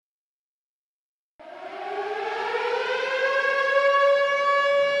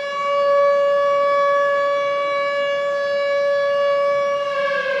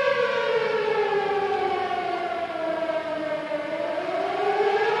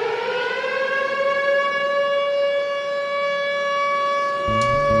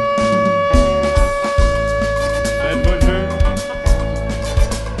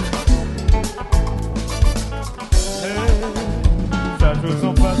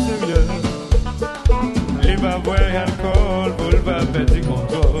va boire alcool pour le va perdre du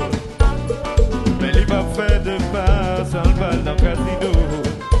contrôle. Mais il va faire de pas sans le bal dans le casino.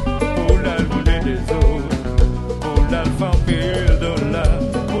 Pour la rouler des autres, pour la faire payer le dollar,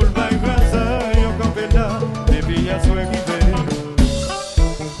 pour le bail grâce à yon campé là, les billets sont arrivés.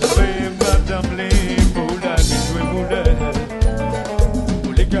 Paye madame les pour la jouer boulet,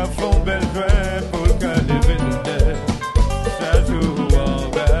 pour les gars font belle joie, pour le cas des vénères. Chaque jour en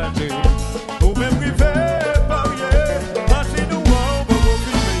batterie, pour même priver, parier, marcher nous en pour vous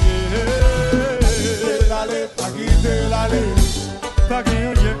payer. Pas quitter l'allée, Pas qu'il y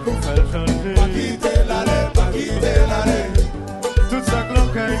ait rien qu'on fait changer. pas quitter l'allée, pas quitter l'allée, Tout ça que l'on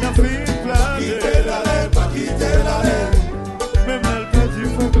caille n'a fait planer. quitter l'allée, pas quitter l'allée, Même elle peut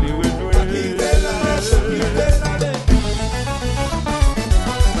dire faut que lui pas quitter l'allée, pas quitter l'allée.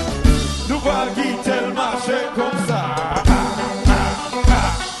 nous va quitter le marché comme ça.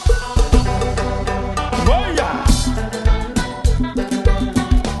 Oh yeah.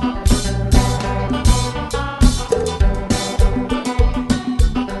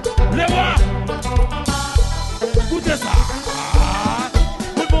 Les rois, écoutez ça.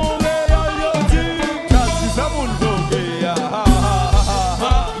 Tout le monde est à l'audio. Qu'est-ce qui fait mon toge, ya?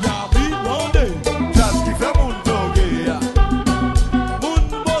 Y'a vie demandé. Qu'est-ce qui fait mon toge, ya? Moun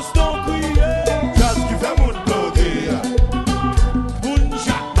Boston crié. Qu'est-ce qui fait mon toge, ya? Moun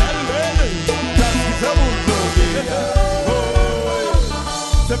Chapelle relé. Qu'est-ce qui fait mon toge, ya? Oh,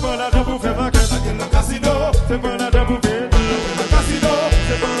 c'est pas l'argent pour faire ma quête. Le casino, C'est pas l'argent pour faire le casino,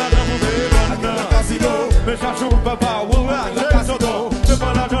 c'est pas l'argent pour faire le casino, mais cherche ou papa ou rachez soto. C'est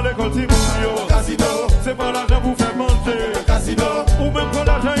pas l'argent l'école si le casino, c'est pas l'argent pour faire manger. le casino, Ou même pour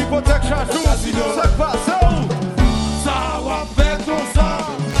l'argent hypothèque chaque jour. Casino. Ça passe où? Ça va faire tout ça.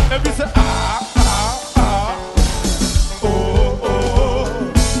 Et puis c'est oh oh oh.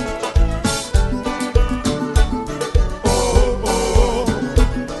 Oh oh oh.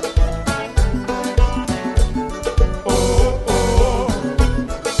 Oh oh.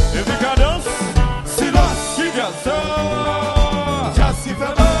 Et puis cadence, silence, qui dit ça? Jassi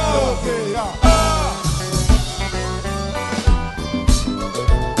fait bloquer,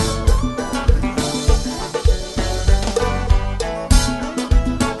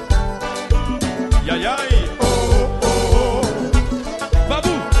 Aïe aïe. Oh oh oh. Babou.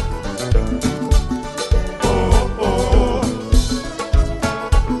 Oh oh oh.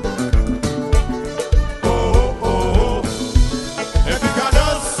 Oh oh. Et puis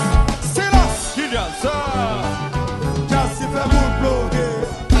cadence, silence, qui dit ça? Jassi fait bloquer,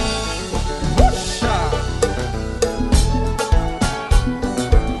 Woucha.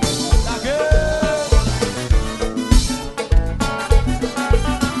 La gueule.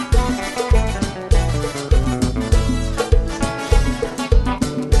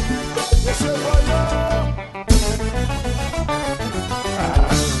 monsieur Voyant,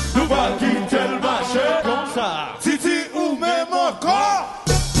 Nous va quitter le marché comme ça. Titi ou même encore.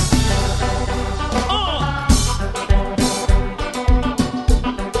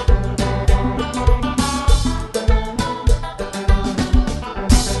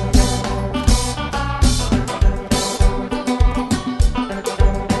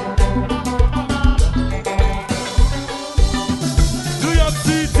 New York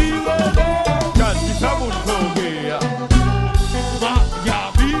City, qu'est-ce qui fait mon toge? Y'a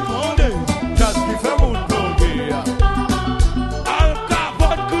vie demandé. Qu'est-ce qui fait mon toge? Al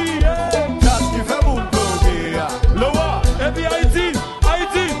Capone crié. Qu'est-ce qui fait mon toge? Le roi. Et puis Haïti,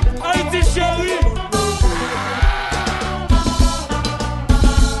 Haïti, Haïti chérie.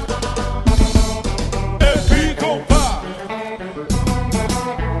 Et puis compas.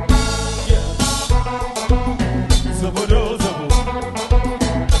 Zobodo, zobo.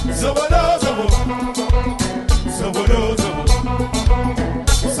 Zobodo, zobo. Zobodo, zobo.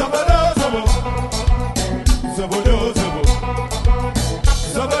 Zobodo, zobo. Zobodo, zobo.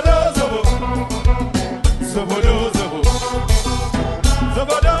 Zobodo, zobo. Zobodo, zobo.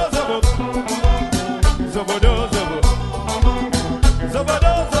 Zobodo, zobo. Zobodo, zobo.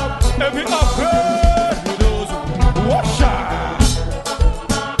 Zobodo, zobo. Et puis après, Washa.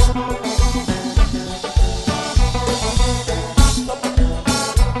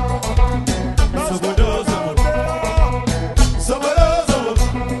 Zobodo, zobo. Zobodo, zobo.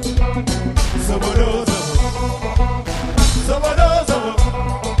 Zobodo, zobo. Zobodo, zobo.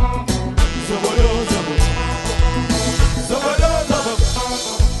 Zobodo, zobo. Zobodo,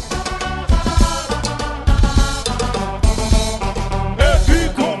 zobo.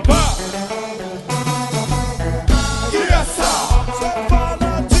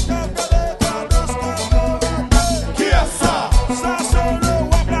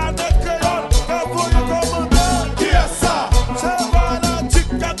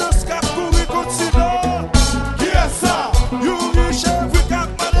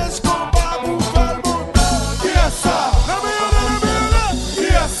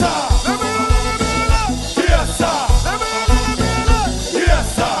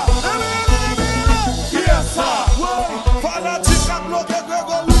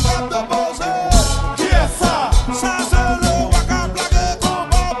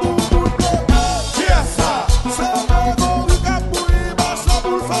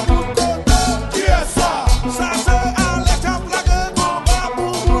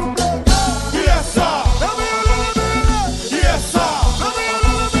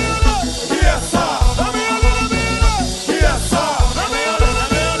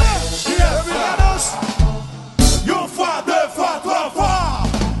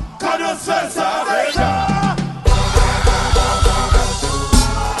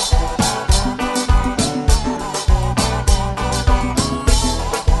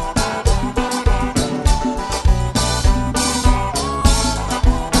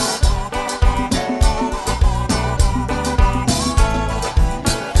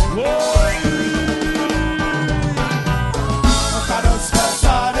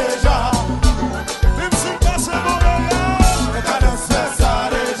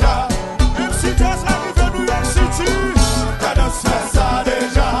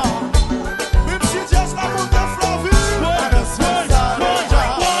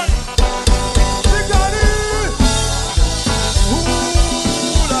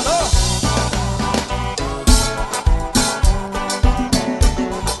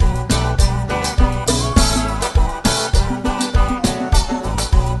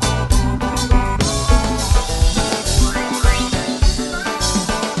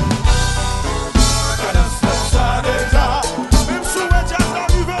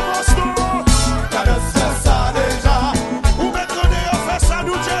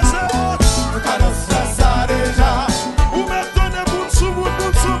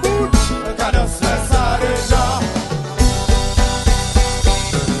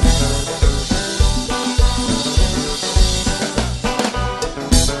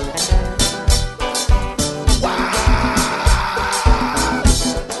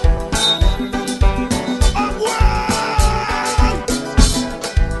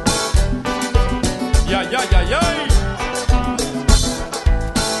 aïe, aïe, aïe.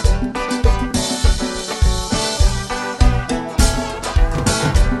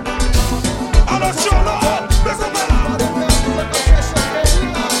 Alors sur l'eau,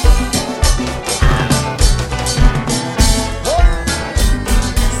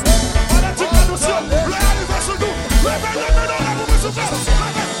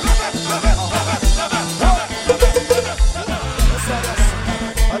 mais on va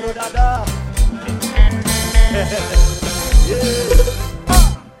Allô dada.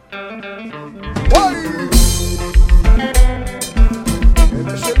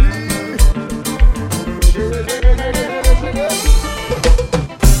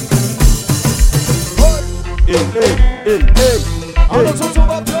 Alors tout on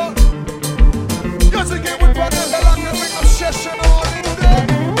va bien. Yo c'est que vous parlez de la musique comme chercher dans l'idée.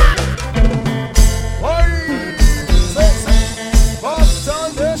 Oui, c'est pas tant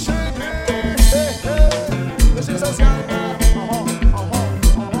de chérie. C'est social.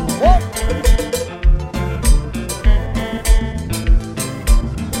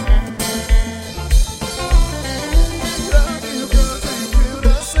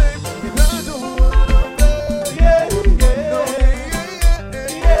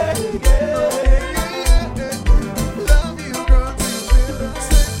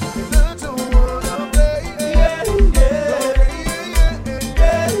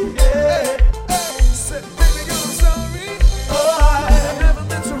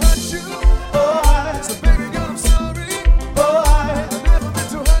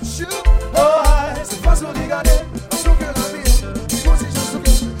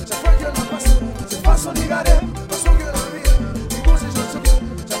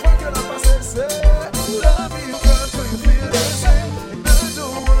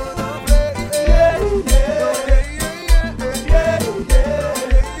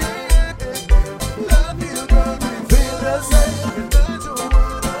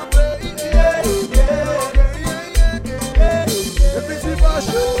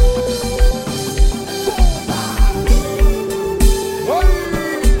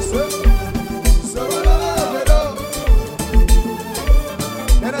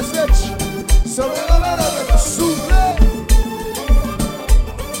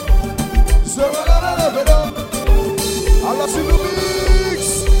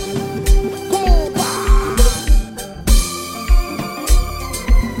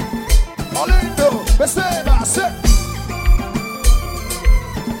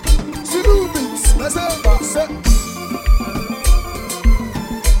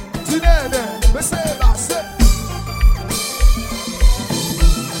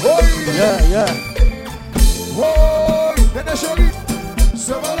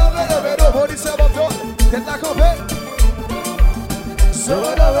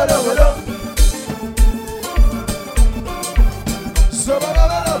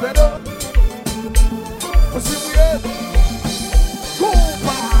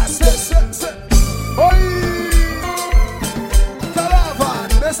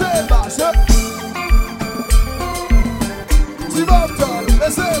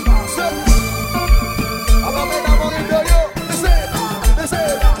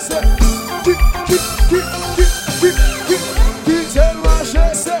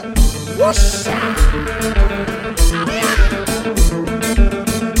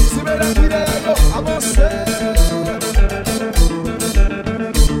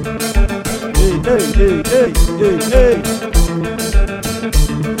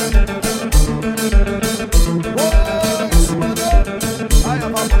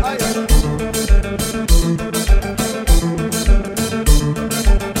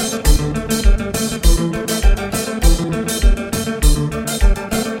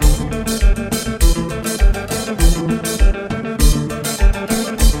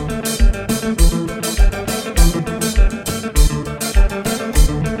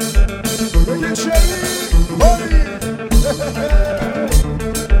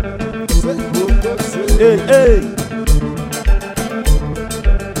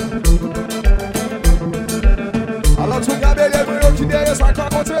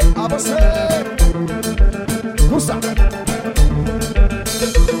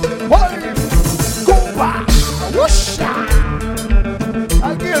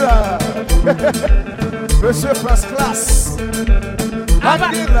 Monsieur First Class.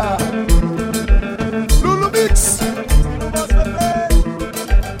 Akira. Loulou Mix.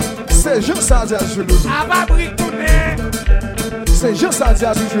 C'est juste ça à dire je Loulou. C'est juste ça à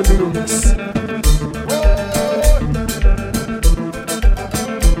dire je Loulou Mix.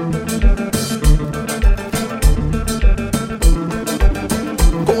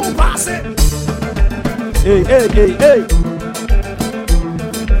 Hey, hey, hey, hey.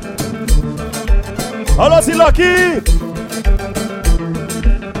 Alors, c'est Lucky.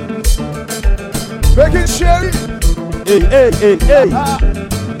 Begging Sherry. Hey, hey, hey, hey.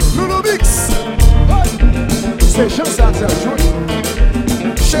 Lulu Mix. C'est Jean Santel, joué.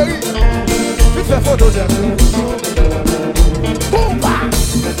 Chérie, vite fait photo de Boumba.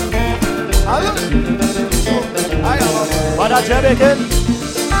 Allô? Aïe, Voilà, Jamaican.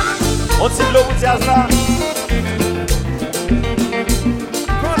 On tire le bout de jazz là.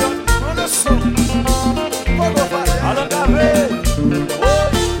 prends le son. Alors, café.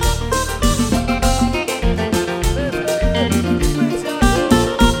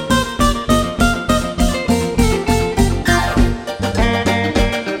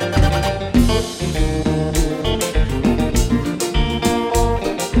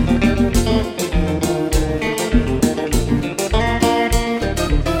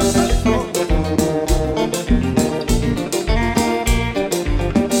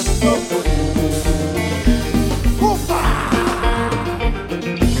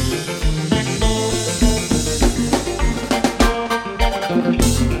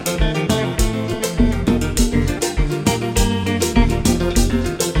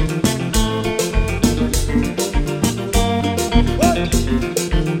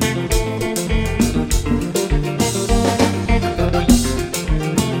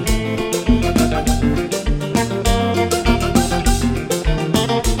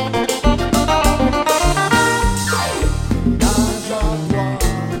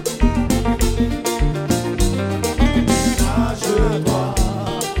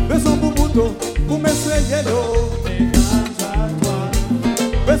 Pour m'essayer l'eau,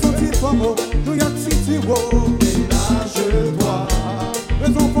 besoin de femme, New York City, ménage-toi.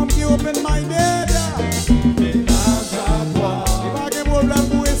 Besoin de femme qui open minded, ménage-toi. Il va y avoir un problème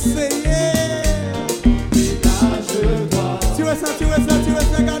pour essayer, ménage-toi. Tu es ça,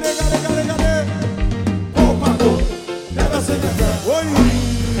 regardez. Oh, pardon, never say never. Oui.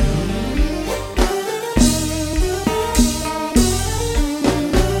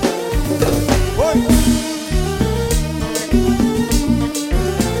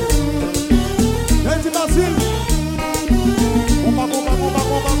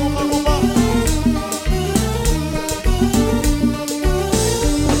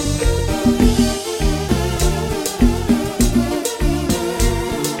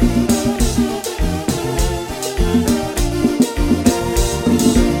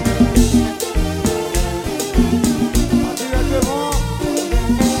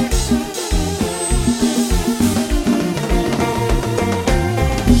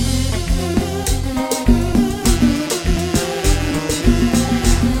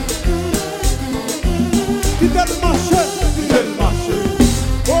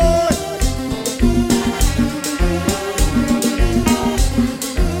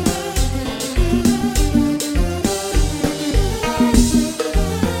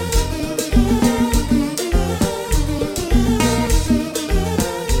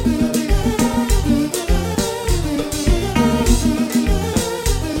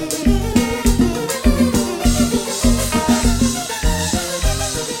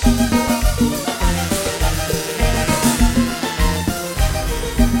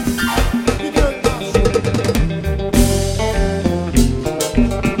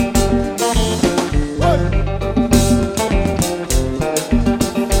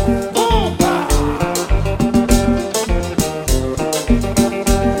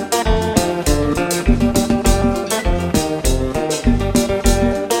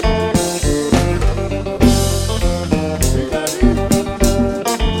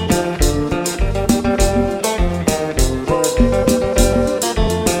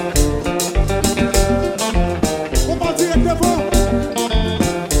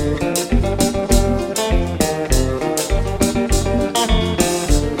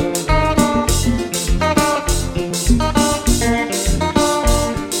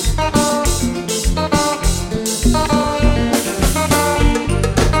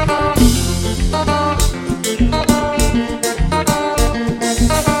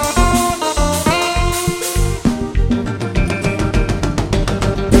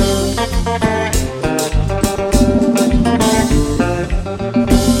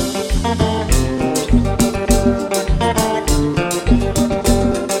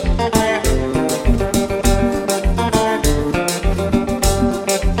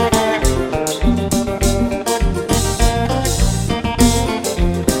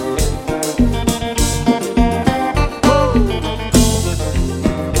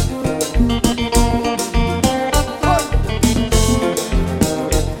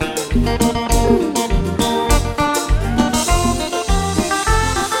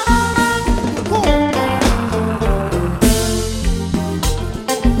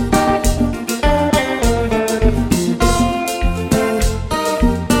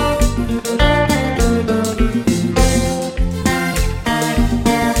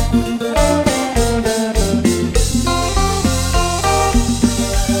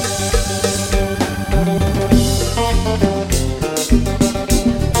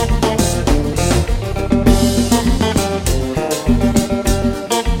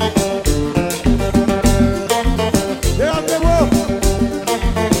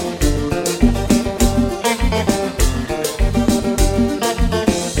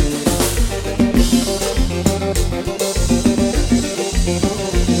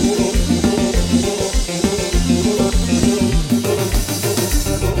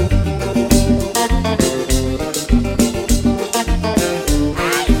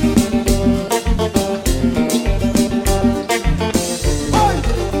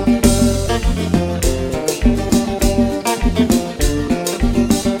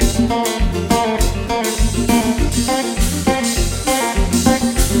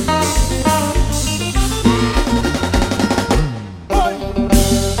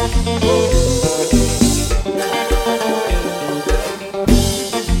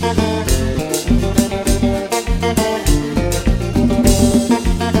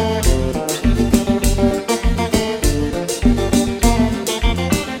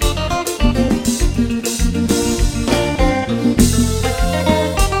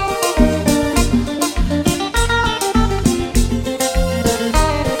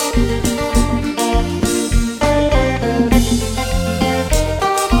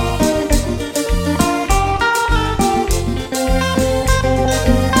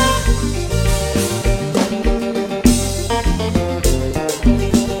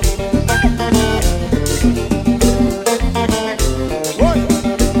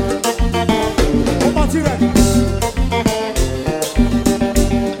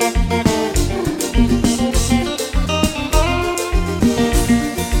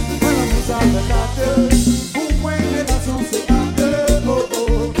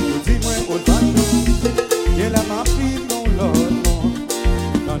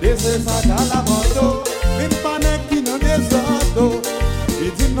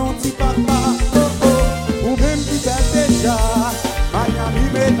 mon petit papa. Oh oh, ou même qui fait déjà. Miami,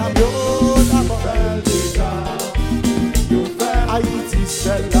 mesdames, yo, d'abord. Fait déjà. Yo fait Haïti,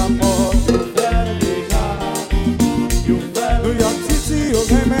 c'est la mort. Yo fait déjà. Yo fait New York City, yo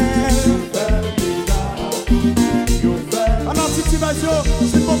remel. Yo fait déjà. Yo fait. Alors, Titi Basio,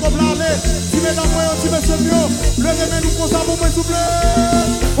 c'est pour qu'on blâme. Si mesdames, moi, on dit monsieur mieux. Le remel nous pose à vous, moi, s'il vous plaît.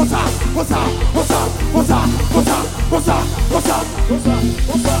 Posa, posa, posa, posa, posa, posa, posa, posa,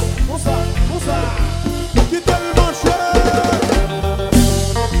 posa, posa, posa. Qui tellement cher.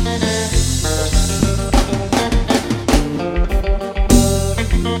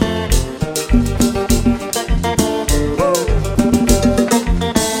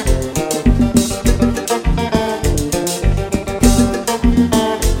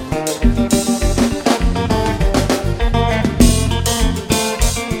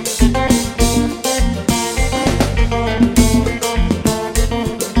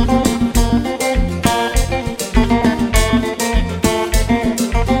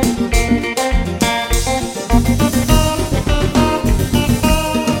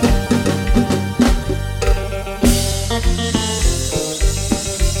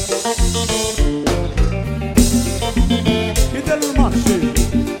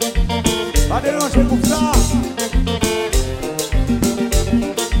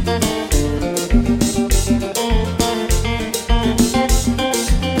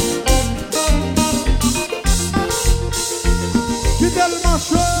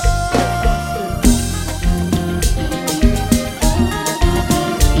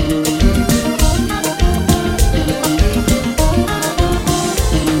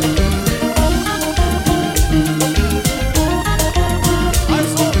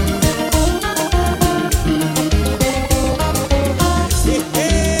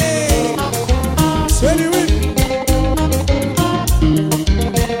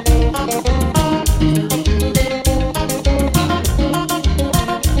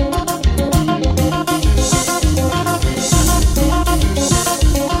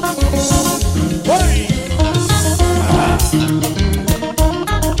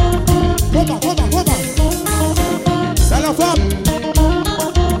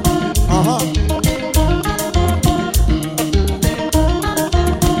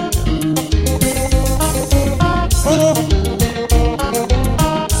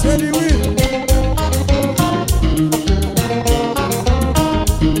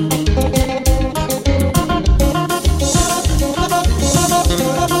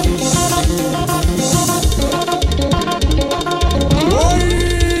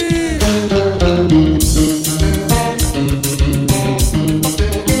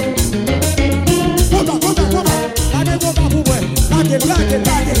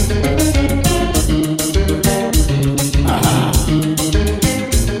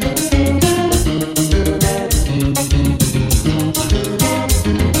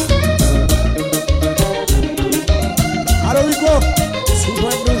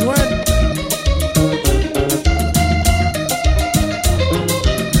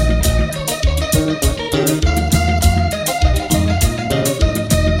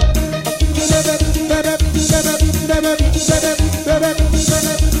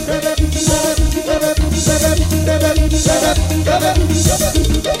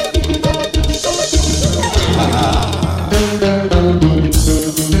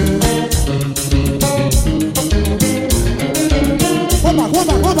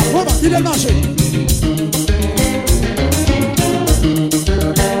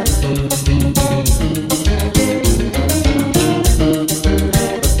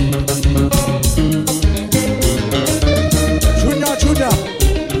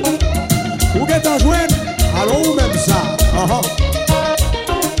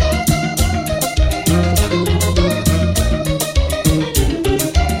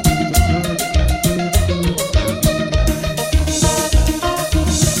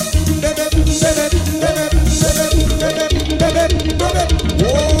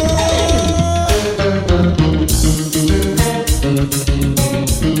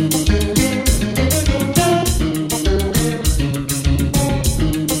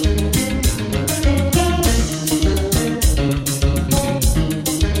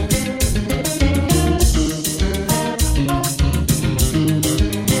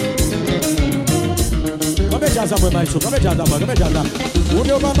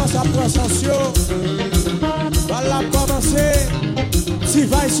 Si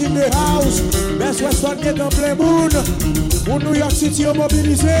vice in the house, best Western get en plein monde. Pour New York City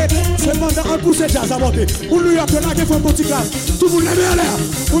mobilisé, c'est pendant un pouce de jazz à monter. Pour New York, on a fait un petit classe. Tout le monde lève en l'air.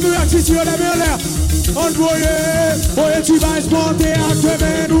 Pour New York City, on lève en l'air. On voyait, tu vas se monter à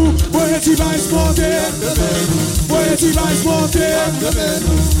demain nous. tu vas exploser. Voyez, tu vas exploser.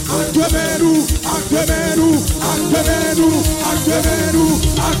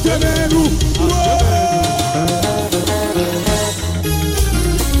 Acte-nous.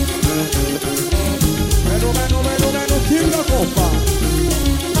 Menos, kill le compas.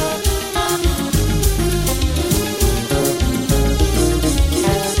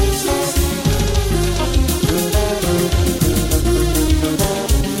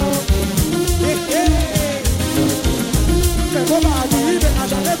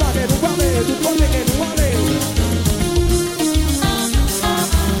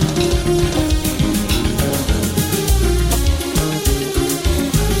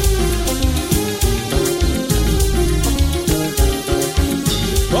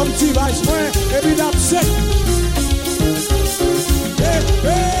 Comme tu vas jouer, et puis d'absec.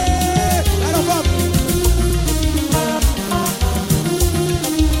 Alors, hop.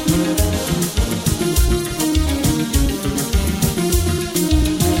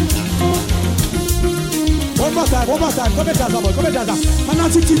 One more time, combien de temps?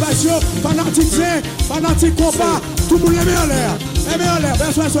 Fanatique motivation, fanatique zin, fanatique compas, tout le monde les met en l'air,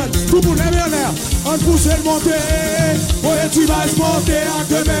 besoin, tout le monde les met en l'air. On pousse le monter, voyez tu vas exporter,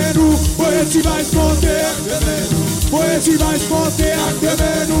 acte-nous, voyez tu vas exporter, voyez tu vas exporter,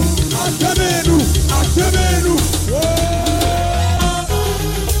 acte-nous.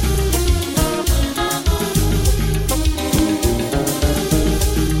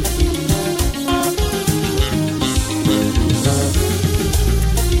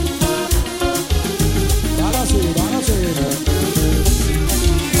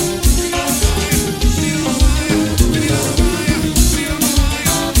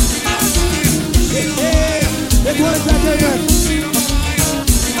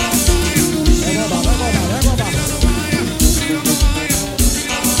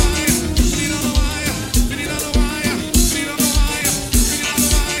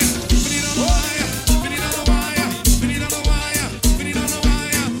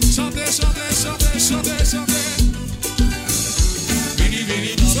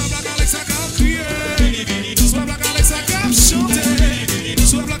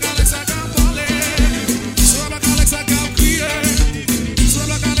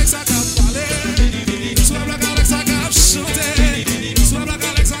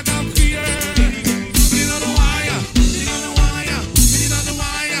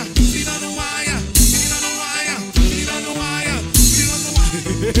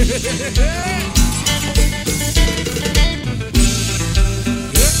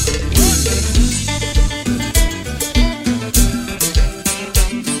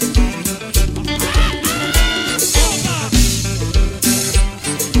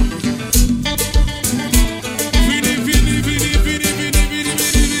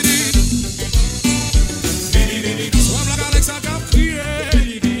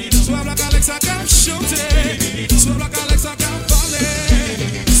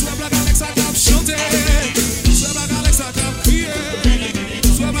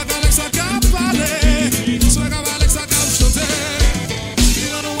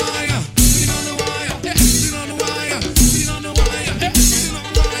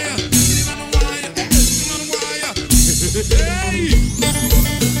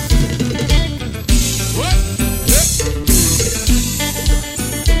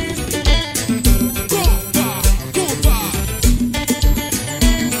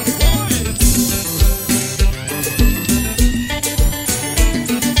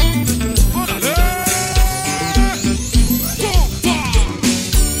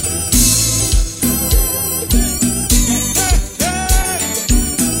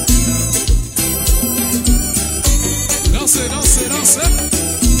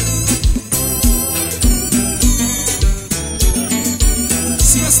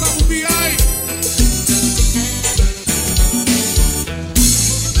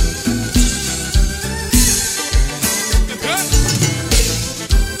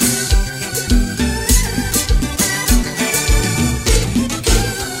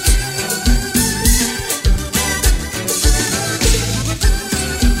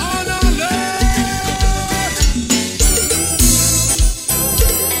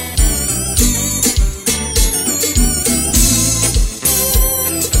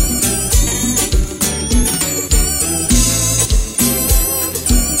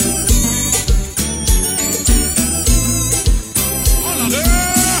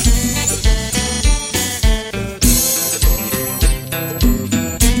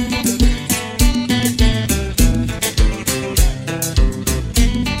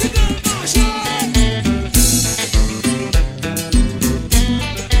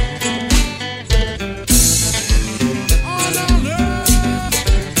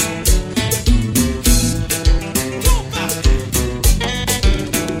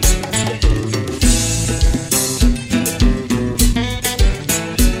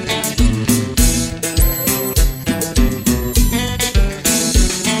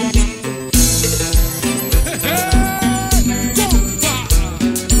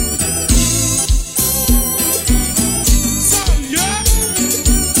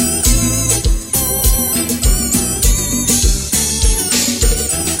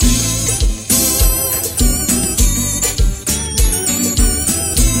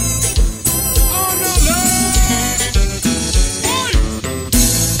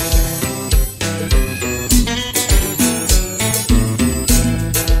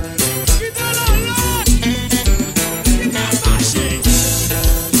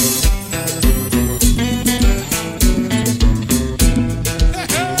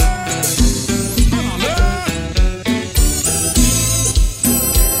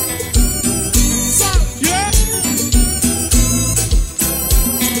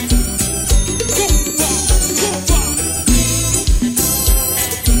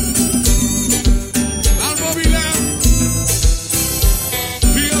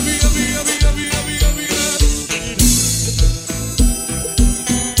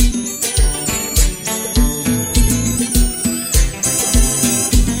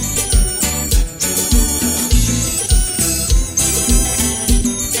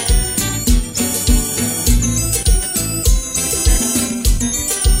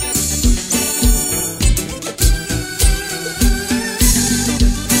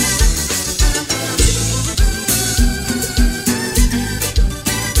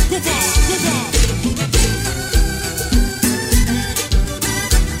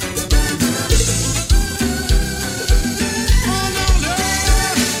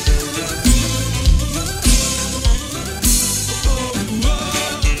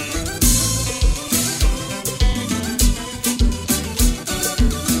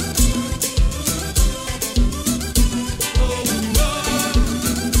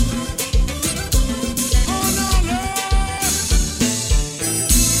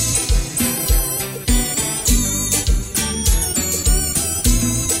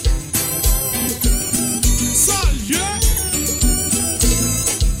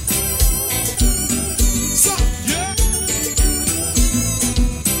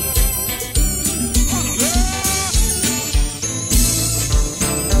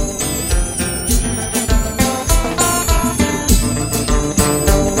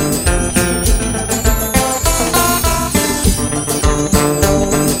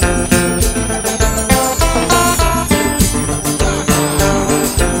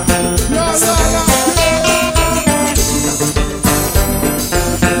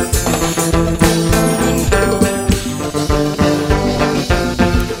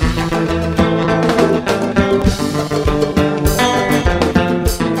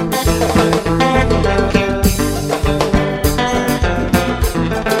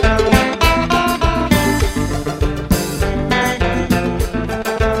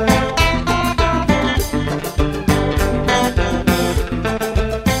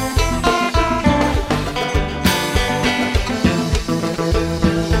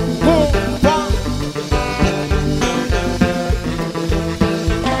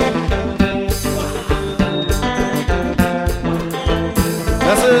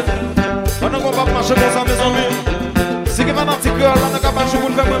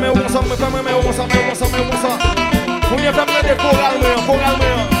 fais-moi mais on s'en, fais-moi mais on s'en, on s'en, on s'en. On y a fait des chorales mais.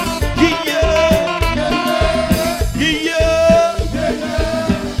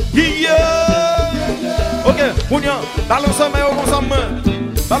 Ok, on y a. Balance mais on s'en.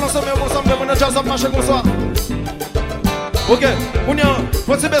 Balance mais on s'en, on a déjà ça marche comme ça. Ok, on y a.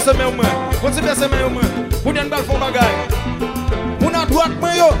 Faut se baisser mais au moins. Faut se baisser mais au moins. On y a une balle fond bagaille. On a droite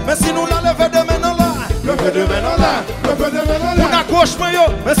mais yo, mais si nous la lever de maintenant là. Lever de maintenant là. Lever de maintenant là. On a gauche mais yo,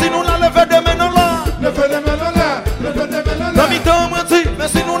 mais si nous la lever de maintenant là. Lever de maintenant là. Lever de maintenant là. La mi-temps moi dit, mais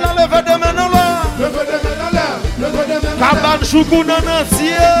si nous la lever de maintenant là. Lever de maintenant là. Lever de maintenant là. Cabane choukou nan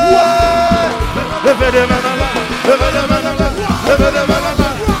entier. Lever de maintenant là. Lever de maintenant là. Lever de maintenant là.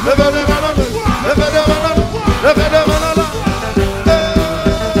 Lever de maintenant là. Lever de maintenant là. Lever de maintenant là.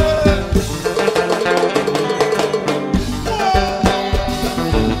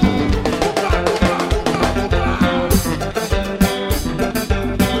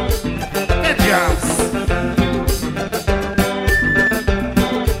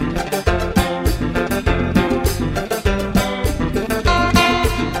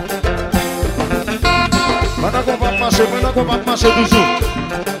 Pendant qu'on va marcher toujours.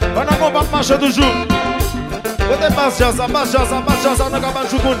 Pendant qu'on va marcher toujours. Côté basse jazz, on a cabane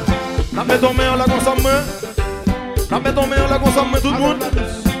choukoun. N'a met ton main là comme ça main. N'a met ton main là comme ça main tout le monde.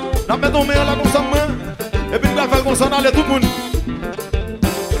 N'a met ton main là comme ça main. Et puis nous allons faire comme ça aller tout le monde.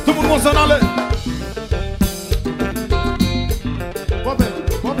 Tout le monde comme ça aller.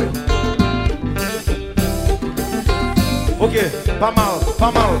 Ok, pas mal.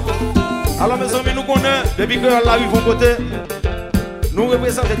 Alors mes amis, nous connaissons, depuis que l'on arrive au côté, nous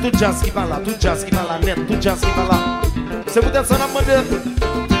représentons tout jazz qui va là, net, tout jazz qui va là. C'est peut-être ça qu'on a demandé.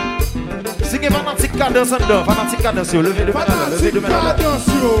 Si vous avez un petit cadence en dedans, un petit cadence, levez de main là, levez de main là.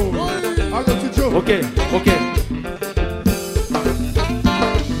 Ok.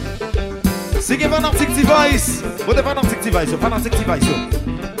 Si vous avez un petit device, vous avez un petit device.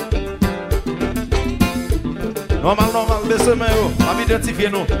 Normal, baissez main, on va identifier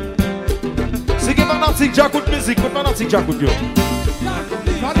nous. Si vous avez un petit jacout musique, vous avez un petit jacout.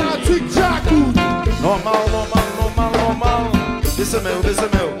 Fanatique jacout. Normal. Baissez main.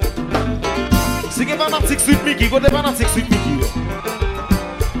 Si vous avez un petit sweet Mickey, vous avez un petit sweet Mickey.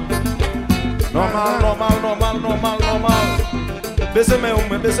 Normal. Baissez main.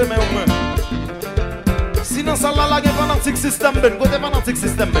 Sinon, ça là, il y a un petit système, vous avez un petit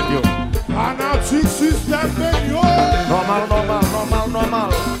système. Fanatique système. Normal.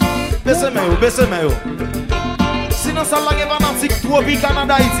 Baissez main. Sinon ça là est fanatique Tropicana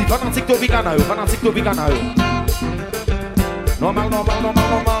d'Haïti, fanatique Tropicana. Normal.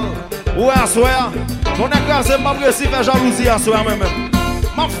 Ouais, assoir. On a casé ma précis faire jalousie assoir même.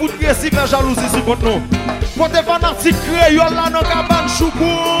 Ma fout précis faire jalousie sur contre nous. Quand t'es fanatique créole là dans cabane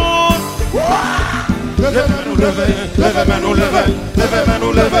choukoun. Levez,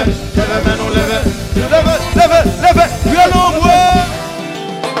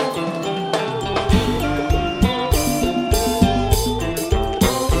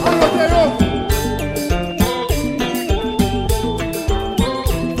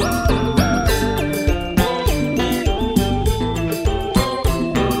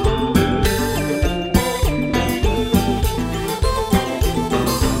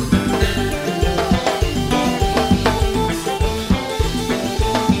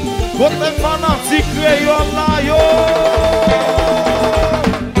 Côté fanatique créole là yo.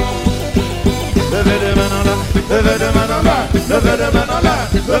 Levez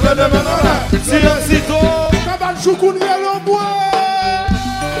de main là. Silencito. Cabane choukoun yellow boy.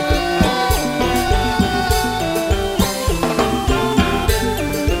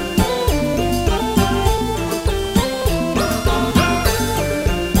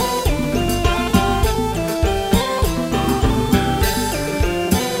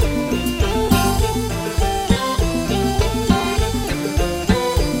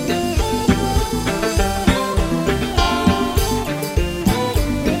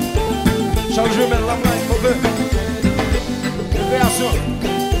 Chaque jour, mettre la main, il faut que. Création.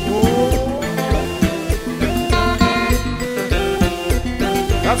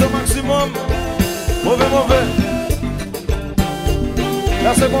 Gaz au maximum. Mauvais.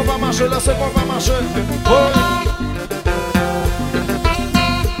 Là, c'est qu'on va marcher. Oh.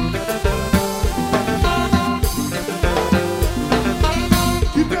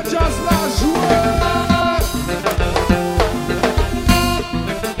 Qui peut jazz là jouer?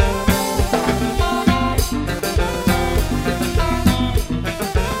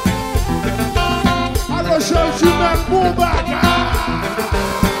 Je mets mon bagage.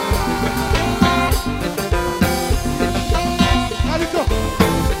 Allez, go.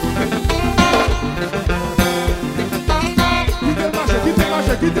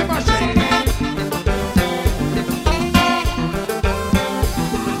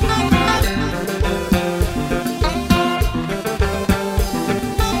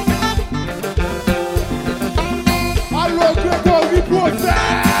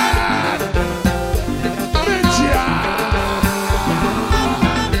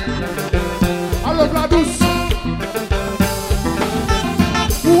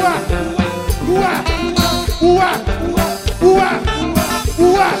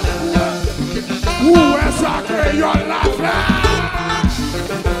 Sacré, yon la fête.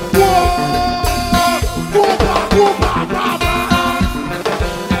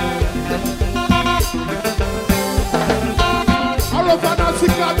 Alors,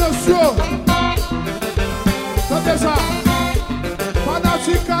 fanatique, attention. Tentez ça.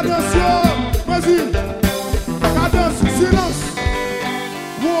 Fanatique, attention. Vas-y. Cadence, silence.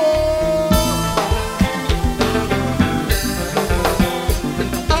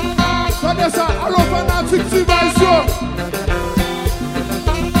 Tentez ça. Alors, fanatique, tu vas sur.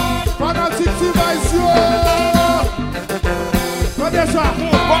 Fanatique, tu vas sur. Tentez ça.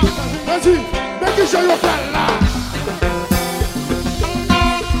 Vas-y. Mais qui j'ai eu fait là?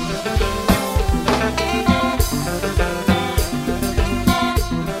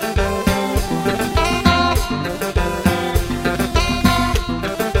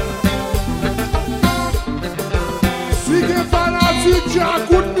 J'ai un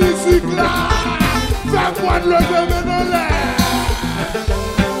coup de musique là. Fais-moi de le devenir en l'air.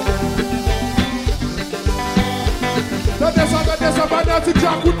 Tentez ça, fanatique, j'ai un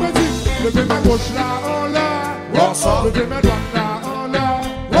coup de musique. Levez ma gauche là, en l'air. Levez ma droite là, en l'air.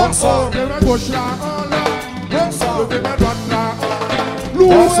 Levez ma gauche là, en l'air. Levez ma droite là, en l'air.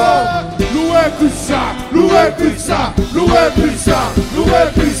 Louez puissant, louez puissant, louez puissant, louez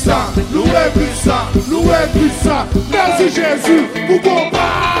puissant, louez puissant, louez puissant. Merci Jésus, pour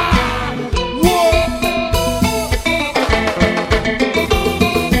compas.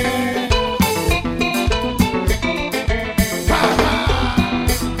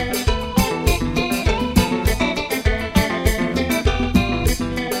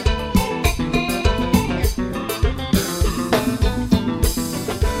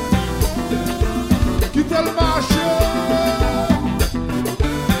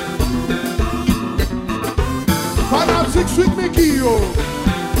 Suite Mekio.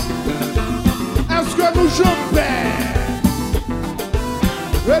 Est-ce que nous chantons?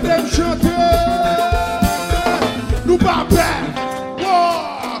 Venez chanter. Nous pas peur.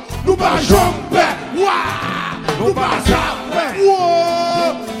 Nous pas jamber. Nous pas jamber.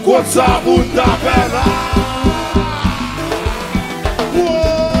 Quand ça vous t'appelle là.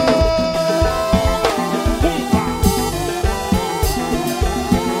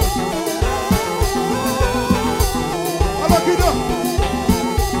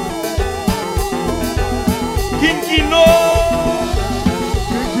 Kikino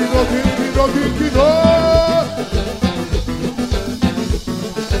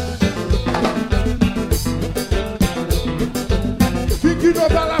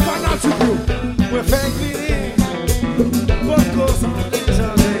dans la fanatique. Ouais, fait finir. Beaucoup sans les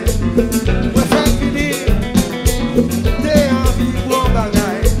jamais. Ouais, fait finir. T'es envie pour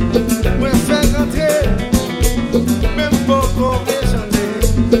bagaille. Ouais, fait rentrer. Même beaucoup les jamais.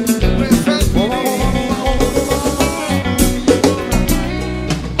 Ouais, fait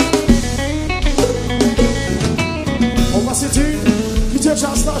on va se dire qui te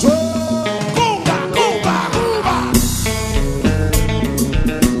chasse la joie.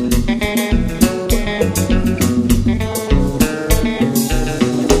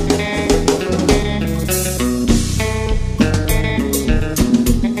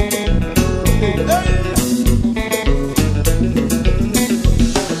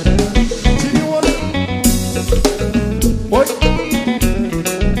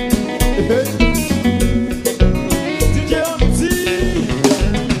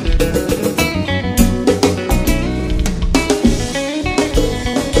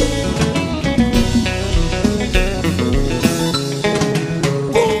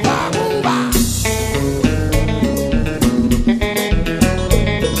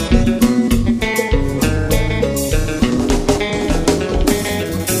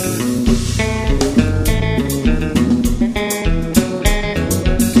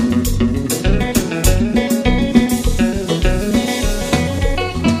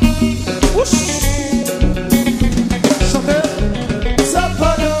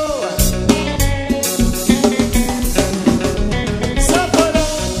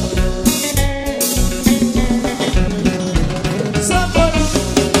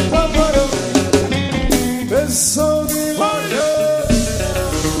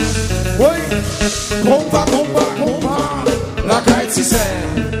 Compas, la caille si c'est.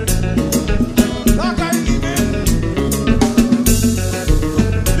 La caille qui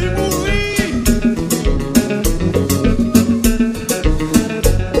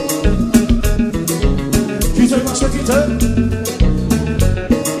Qui te marche, qui te.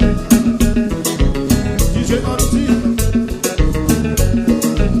 Qui te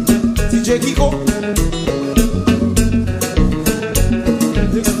DJ Kiko.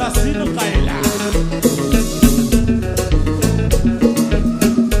 Ecstasy no Kaila.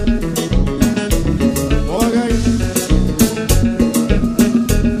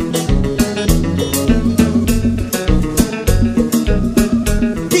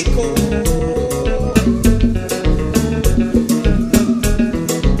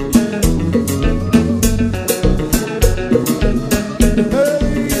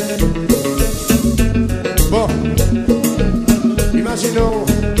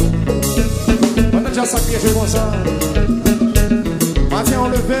 Comme ça. Matin on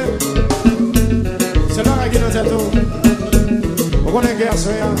le fait. C'est là qu'il y a dans tête. On connaît guerre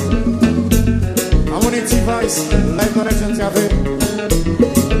sur rien. À mon petit vice, live connection café.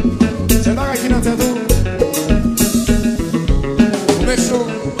 C'est là qu'il y a dans tête. On met chaud.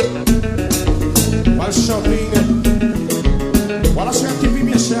 Voilà le shopping. Voilà ce qui est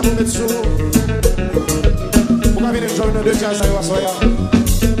bien cher pour mettre chaud. Pour qu'on vienne jouer dans deux jazz à Yoasoya.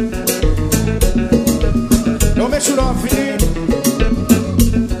 On met sous l'homme fini.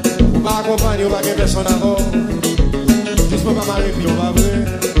 On va accompagner, on va gagner personne avant. Juste pour pas m'arriver, on va vrai.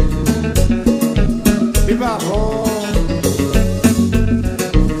 Et pas bon.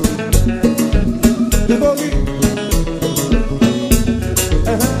 Le beau oui.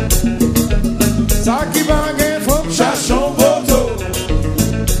 Ça qui va gagner, faut que cherche un poteau.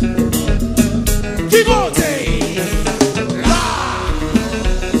 Qui vote? Là.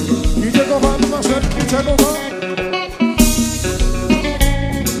 Qui te comprend, ma soeur, qui te comprend?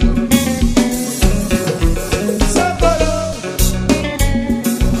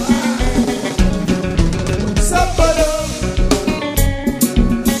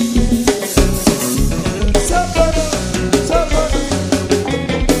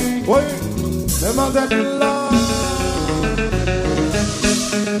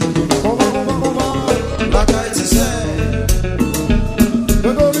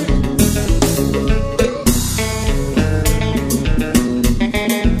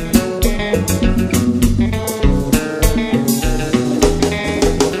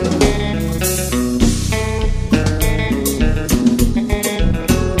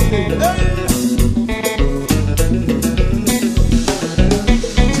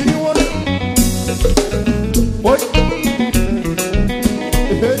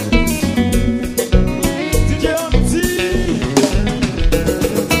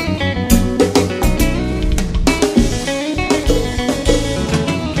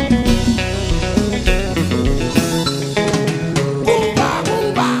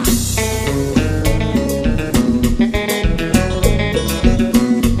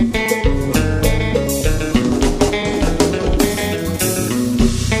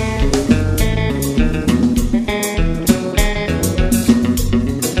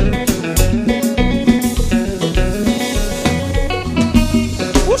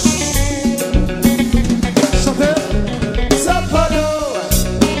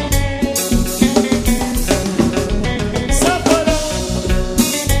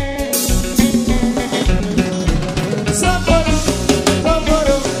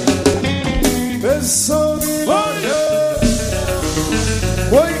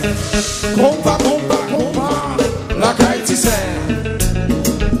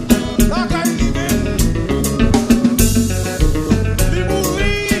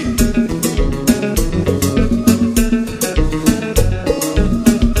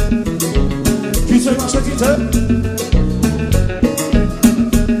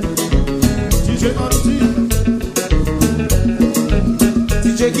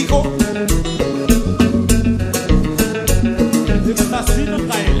 DJ Kiko. Ecstasy no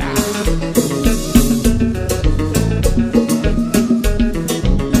Kaila.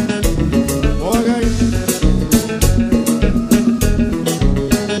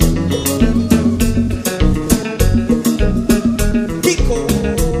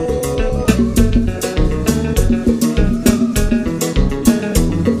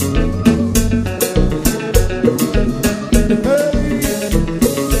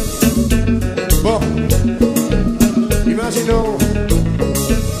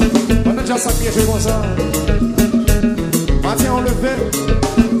 Comme ça. Matin on le fait.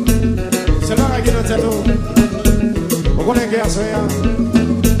 C'est là qu'il y a dans tête. On connaît guerre sur rien.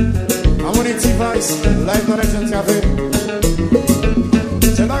 À mon petit vice, live connection café.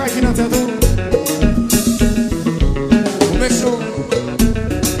 C'est là qu'il y a dans tête. On met chaud.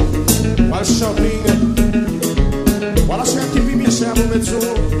 Voilà le shopping. Voilà ce qui est bien cher pour mettre chaud.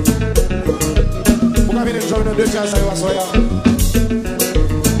 Pour qu'on vienne jouer dans deux jazz à Yoasoya.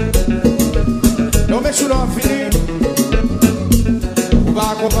 On met sous l'homme fini. On va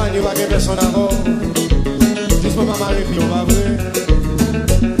compagnie, pas que personne avant. Juste pour ma marée, puis on va vrai.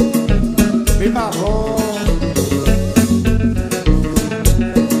 Mais pas bon.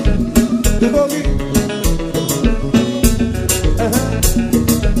 De Bobby.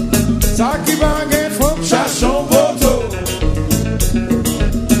 Ça qui va gagner, faut que cherche un poteau.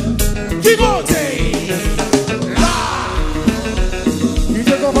 Qui vote? Là! Qui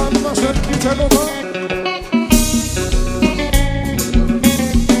te comprend, ma chère, qui te comprend?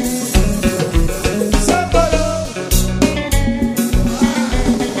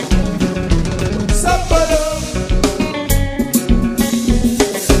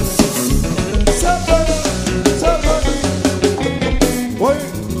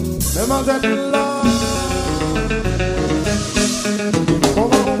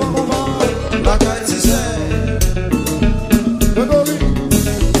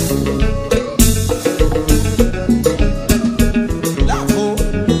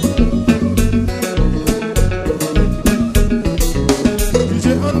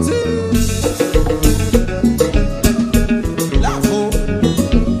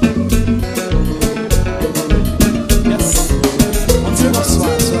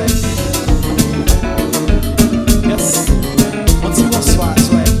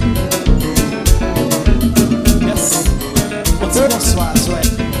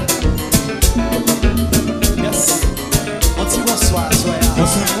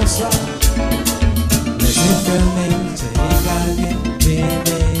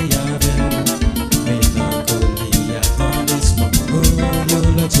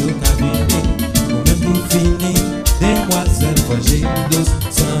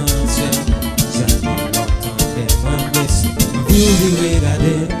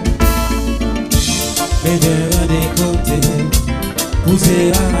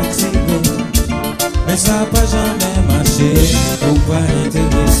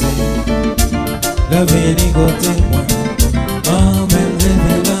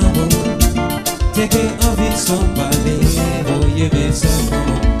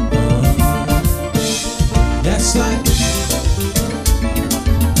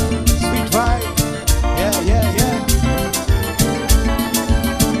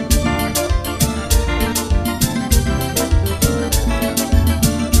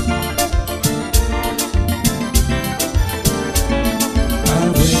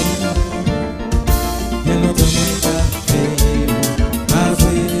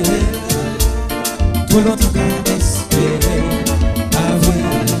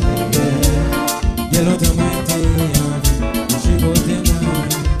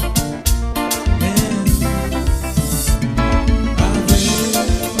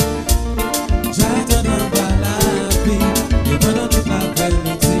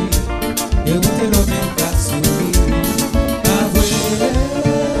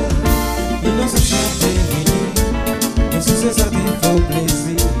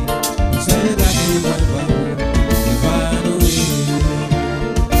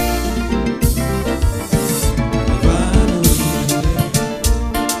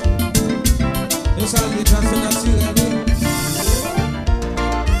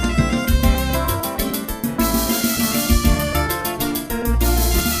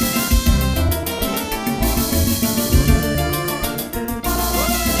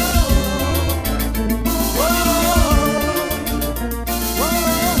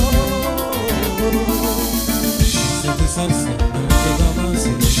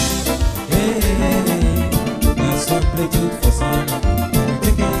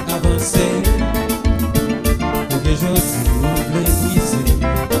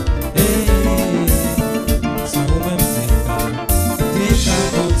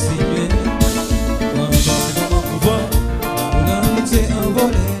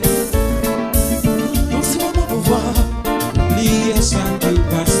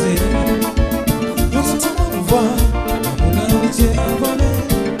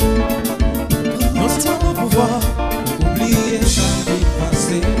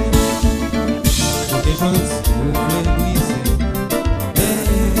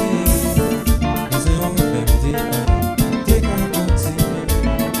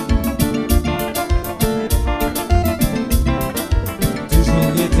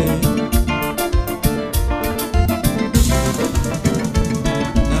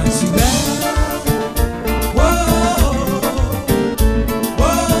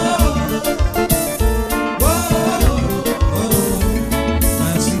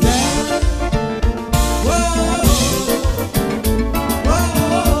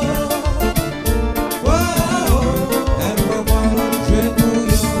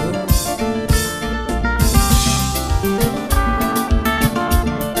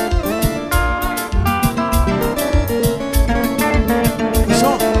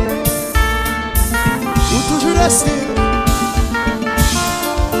 destin.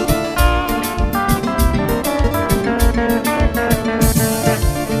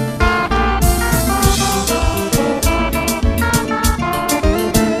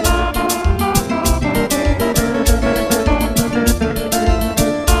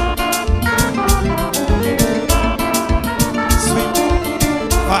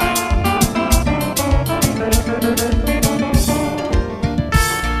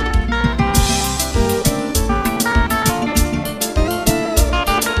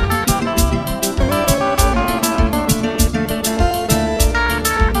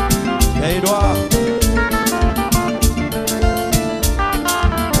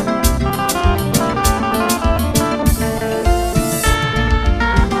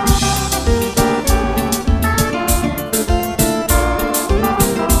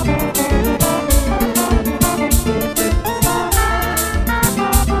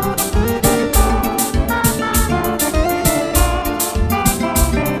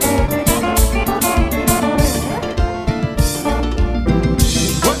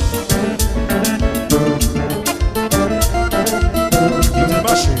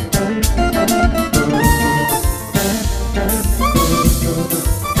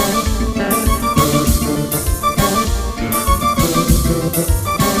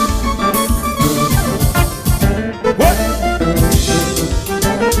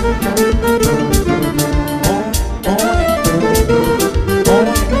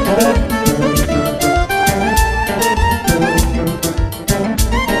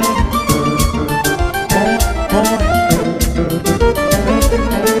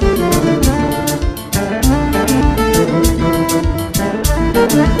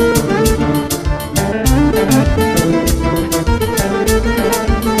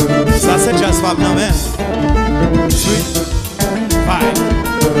 Ça c'est jazz fab non mais. Sweet. Five.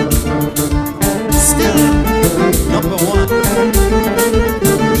 Still number one.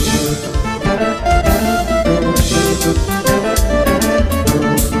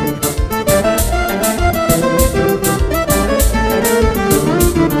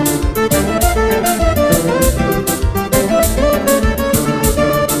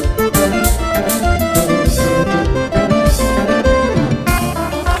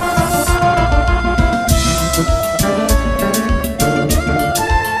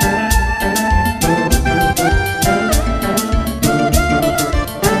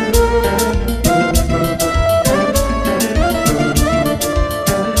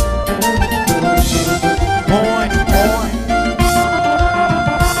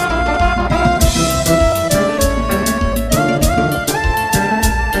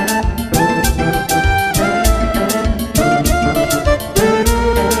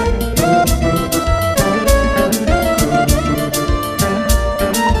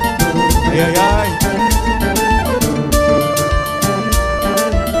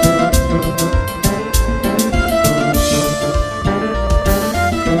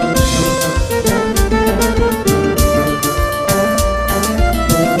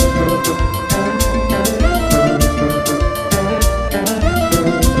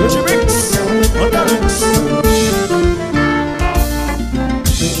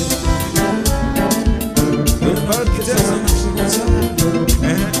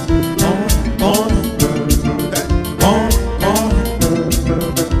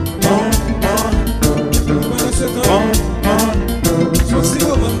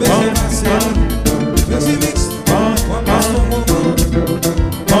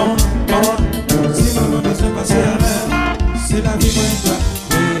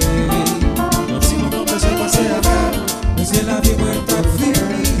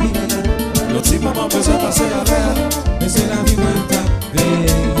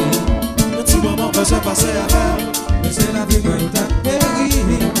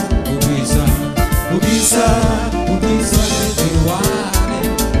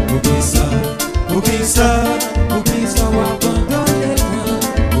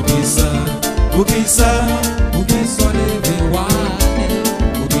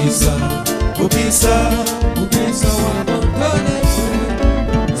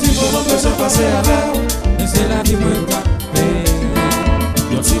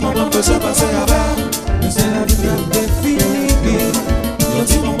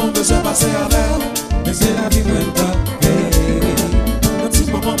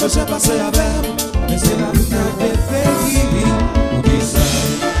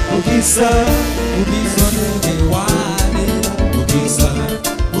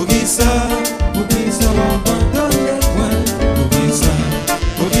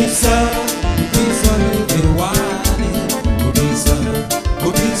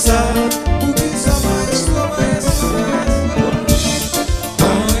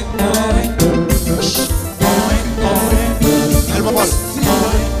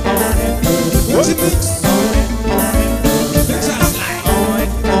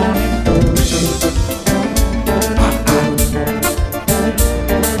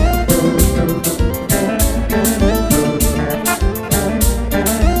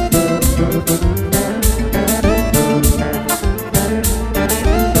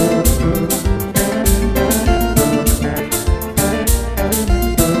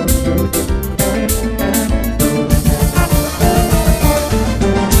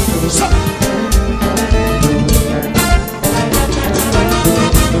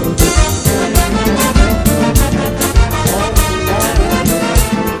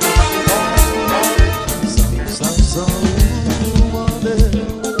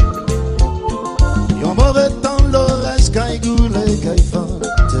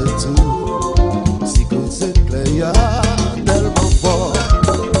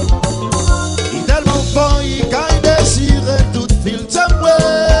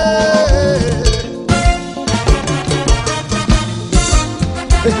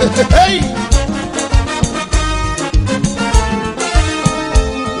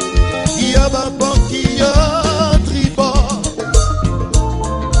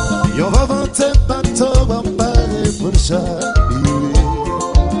 va vanter bateau, va parler pour ça.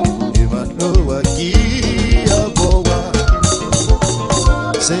 Et maintenant, à qui a beau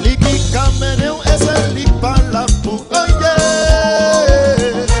c'est lui qui camène et c'est lui qui parle pour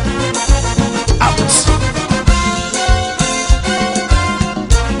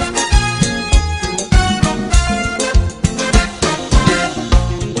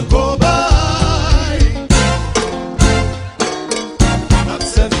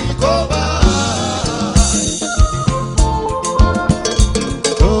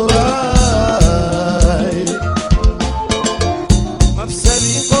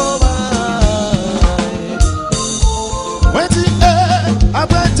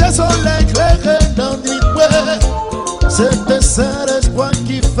c'est le seul espoir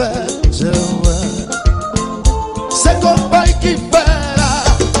qui fait, je vois. C'est compas qui fait la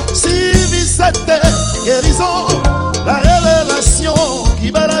civilisation, guérison, la révélation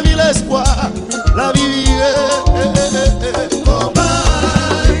qui bat la vie, l'espoir, la vie, compas.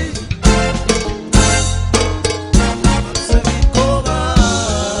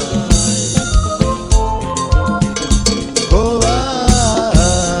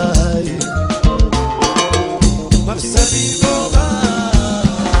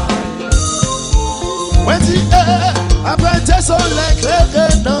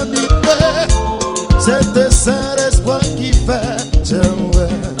 C'est le seul espoir qui fait, je vois.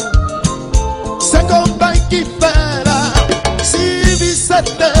 C'est compas qui fait la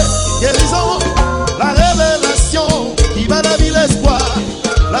civilisation, guérison, la révélation qui va la vie, l'espoir,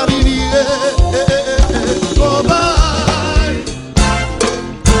 la vie, compas.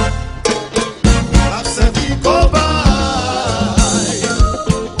 La vie, compas.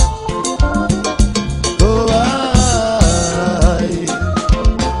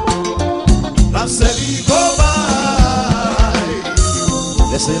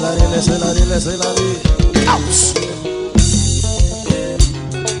 Laissez-la aller. Ouch!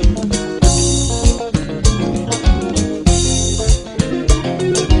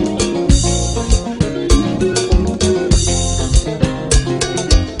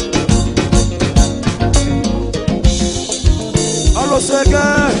 Allo Sega,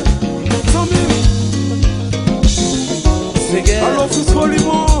 allo fils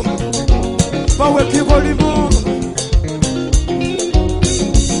volume, pwel qui volume.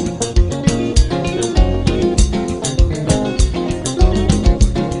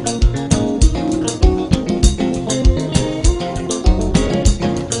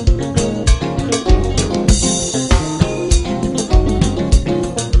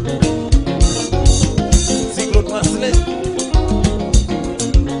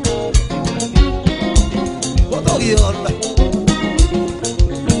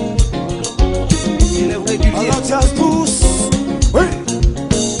 Alors jazz tous, oui.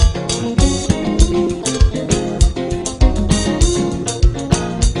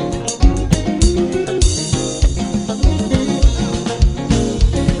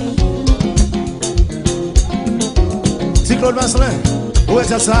 Cyclone Marcelin, où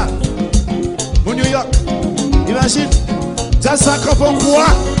est ça? Au New York, imagine, ça comme on quoi?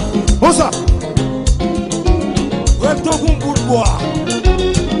 Où ça? Rêve ton bon bout de bois.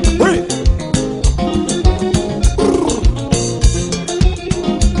 Oui.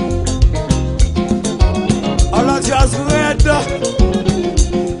 Jazz red,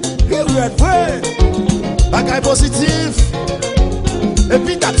 red, vrai. Bagaille positif. Et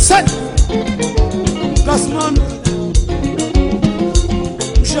puis t'as scène. Gasman,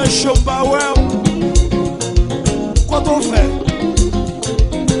 j'ai chaud power. Quoi t'en fais?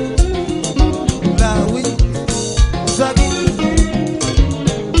 Là oui. Zagui.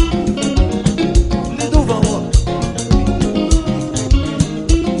 Les devant moi.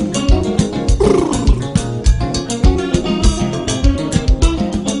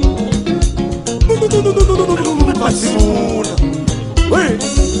 Oui.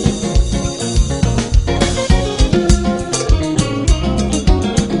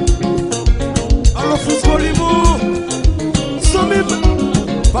 Allo fils volume, somim,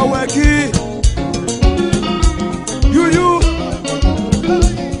 pwel qui, you.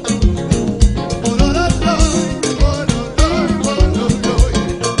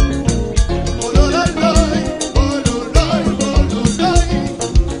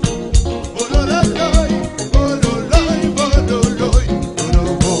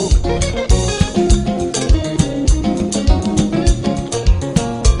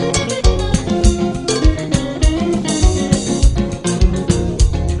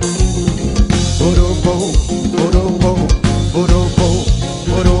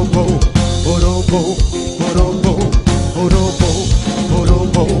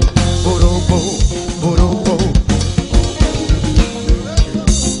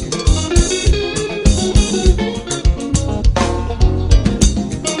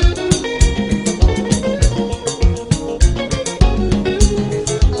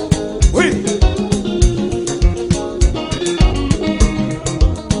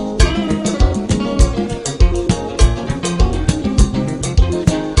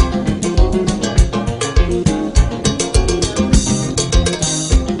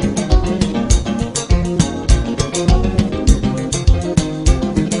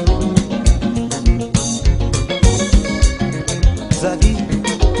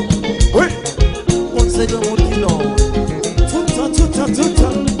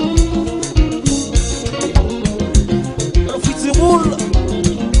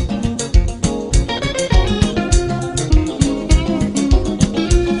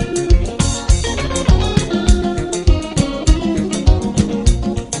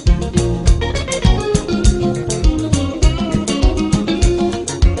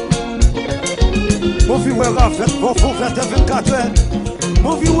 24 heures.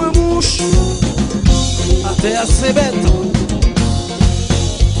 Mon vieux mouche. À terre, c'est bête.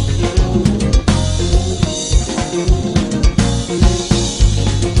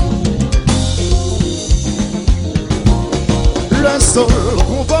 Le sol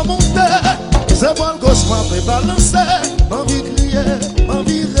qu'on va monter, c'est moi le gauche m'a fait balancer. M'envie crier,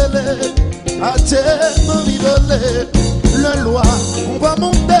 m'envie relais, à terre, m'envie voler. Le loi qu'on va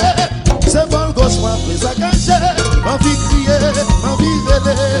monter, c'est moi le gauche m'a fait s'agager. M'envie crier, m'envie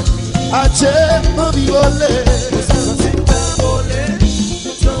relais, à terre, m'envie voler.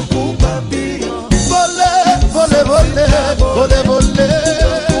 Voler, voler, voler, voler.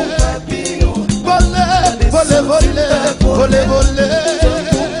 Voler, voler, voler, voler.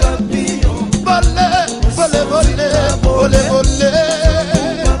 Voler, voler, voler, voler.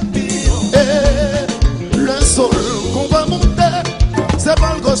 Le sol qu'on va monter, c'est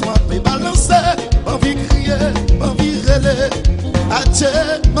pas le gauche m'a fait balancer. M'envie crier, m'envie relais, à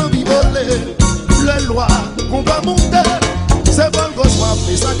terre, m'envie voler. Le loi qu'on va monter, c'est pas le gauche m'a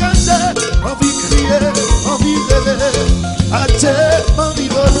fait s'agager. M'envie crier, m'envie relais, à terre, m'envie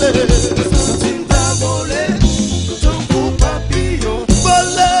voler.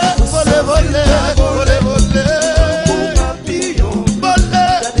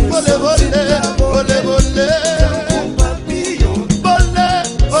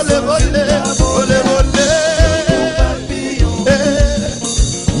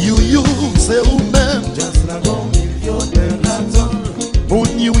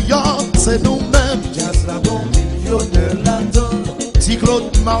 C'est nous-mêmes, just la bon millionnaire la donne. Si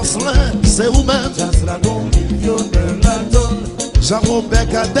Claude Marcelin, c'est vous-même, just la bon millionnaire la donne. Jean-Robert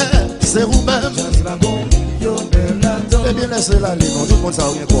Cadet, c'est vous-même, just la bon millionnaire la donne. Eh bien, laissez-la aller, non, tout le monde ça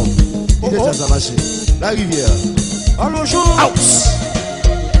rien quoi. Il est déjà marché. La rivière. Allô, Jean. House.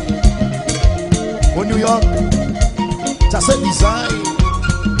 Au New York, ça c'est design.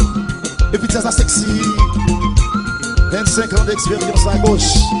 Et puis ça sexy. 25 ans d'expérience à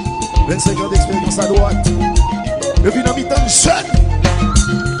gauche. 25 ans d'expérience à droite. Et puis dans mi-temps jeune,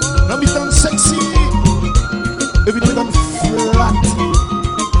 dans mi-temps sexy, et puis dans mi-temps flat.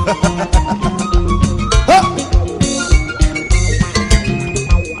 Ah!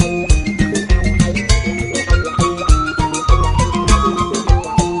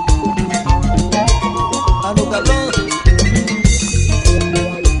 Allô Galon.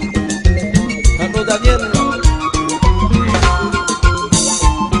 Allô Daniel.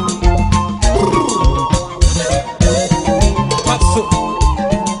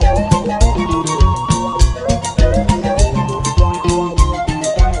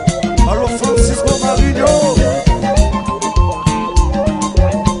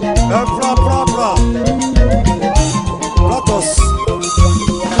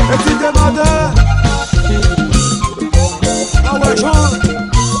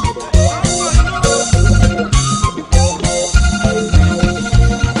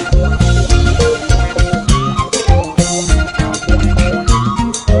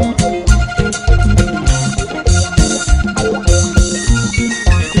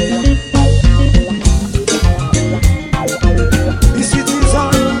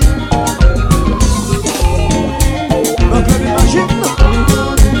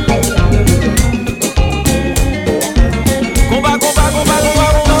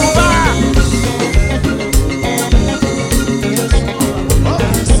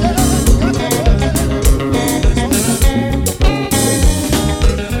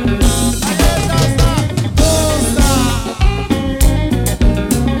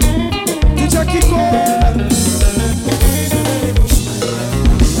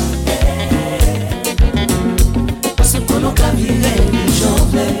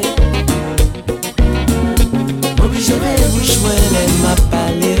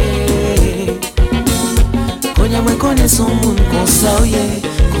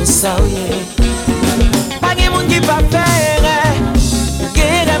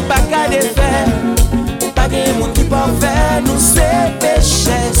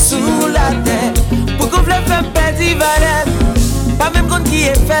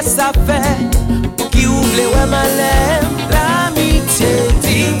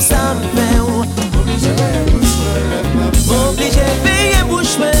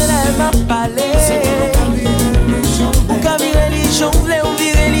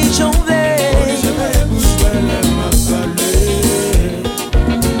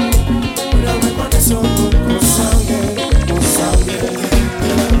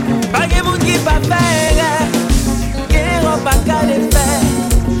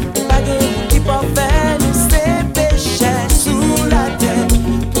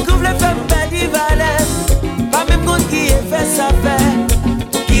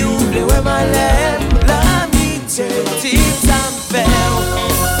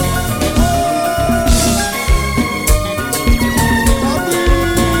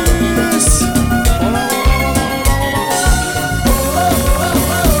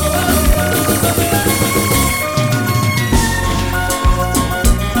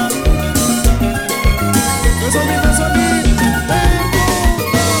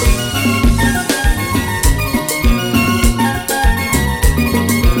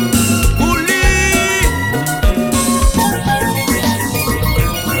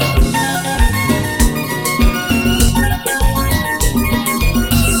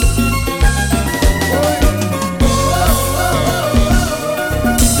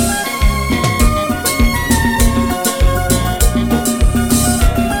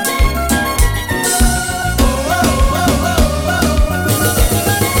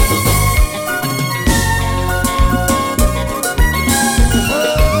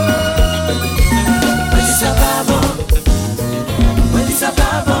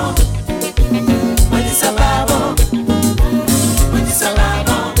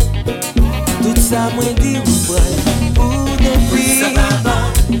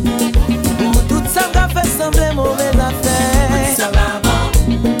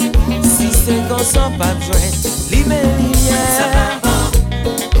 sans pas joindre, lumière.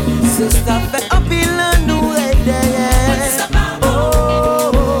 C'est ça fait un pile nous et derrière.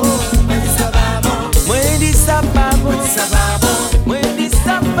 Oh, moi dis ça pas bon, moi dis ça pas bon, moi dis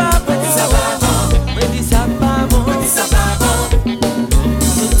ça pas bon, tout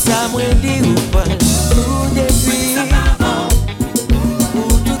ça moi dis ou pas, tout depuis, ou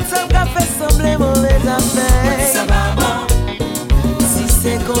tout ça qu'a fait sembler mauvaise affaire. Si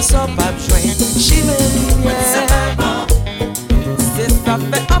c'est qu'on s'en pas joindre, j'y vais lumière. C'est ça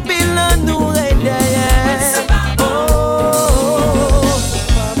fait un pile nous et derrière. Oh,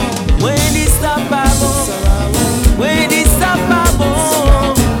 moi dis ça pas bon, moi dis ça pas bon,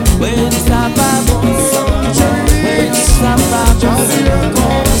 moi dis ça pas bon, moi dis ça pas bon, moi dis ça pas bon,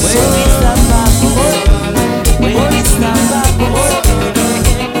 moi dis ça pas bon, moi dis ça pas bon.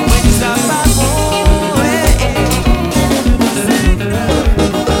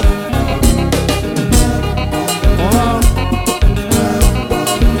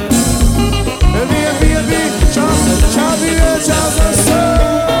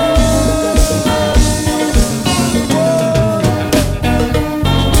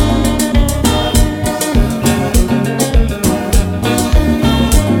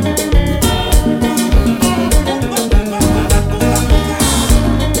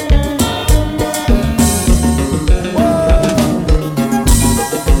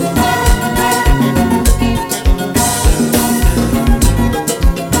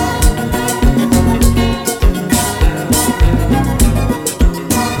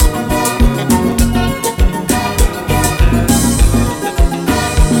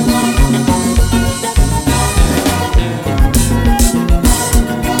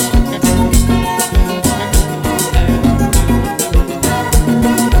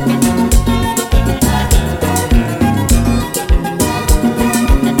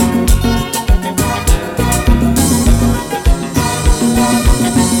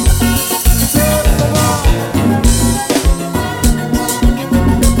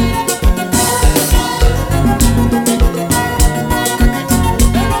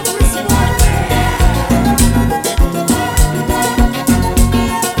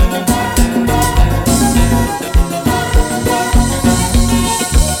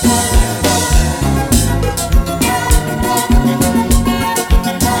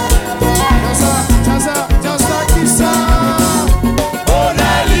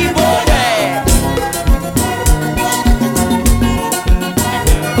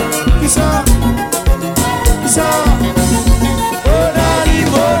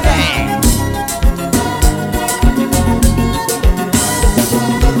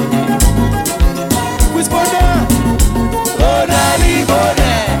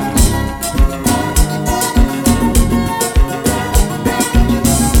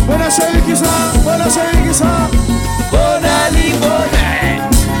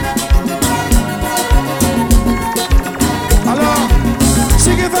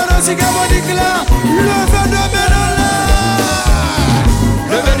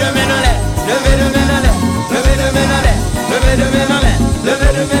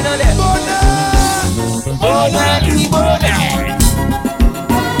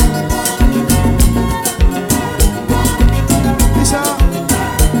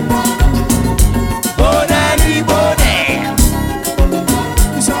 Oh,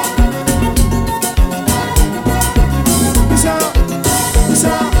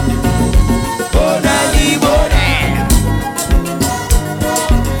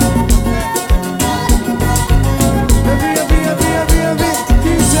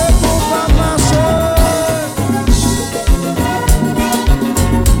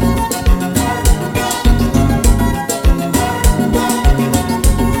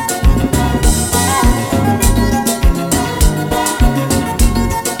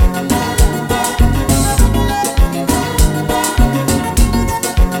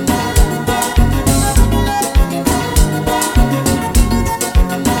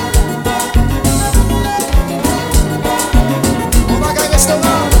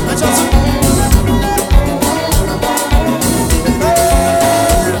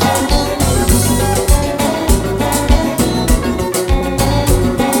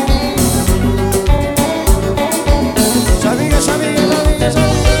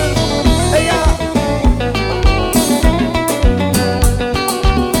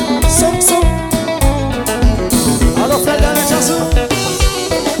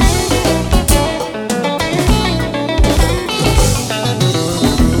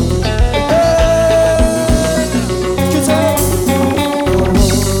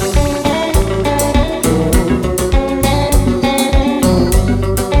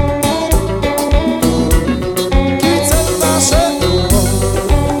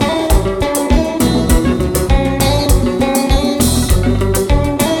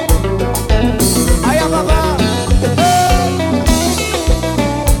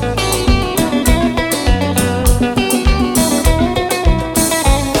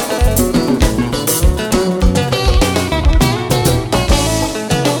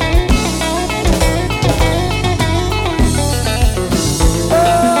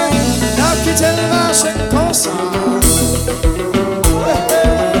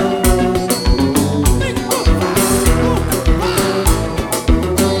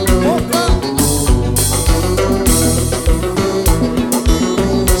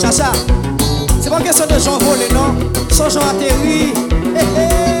 Chacha, c'est pas une question de gens volés, non? Sans gens atterris.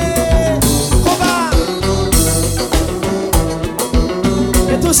 Compas.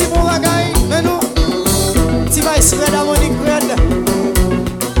 Et tout si bon bagaille, mais nous, tu vas essayer d'harmonique red.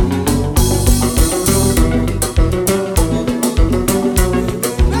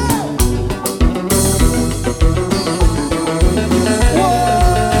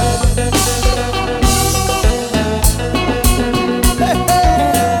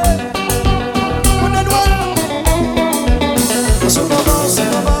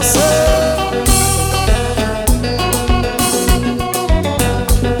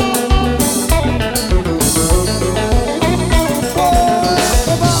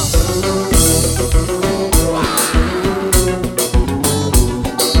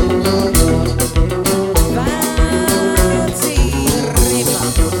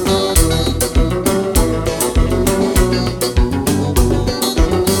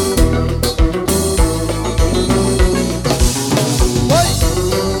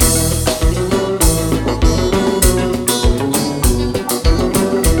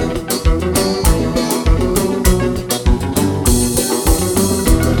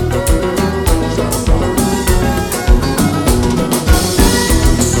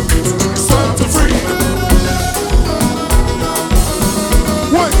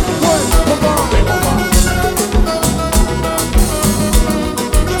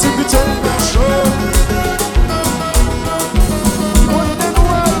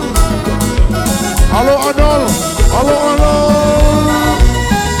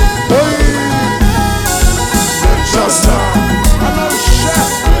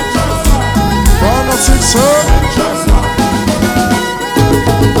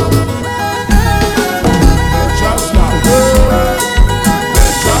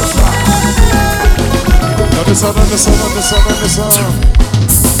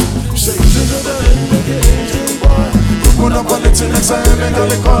 On a pas les tiens ça aime dans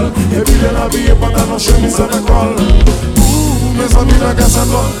l'école. Et puis elle habillée pendant nos chemises à l'école. Mes amis la gasse à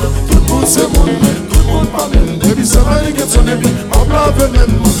l'or. Tout le monde c'est bon, tout le monde pas même. Et puis ça va y get son bien, on blave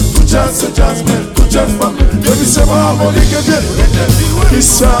même. Tout jazz c'est jazz, mais tout jazz pas même. Et puis c'est pas mon lit que bien. Qui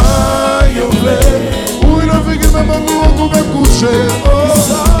ça y est, où il a fait que même on pouvait coucher. Oh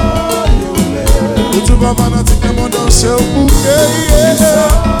ça y est, où tu vas fanatique et mon danser au bouquet.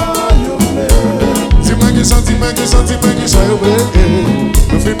 Dis-moi qui ça y est,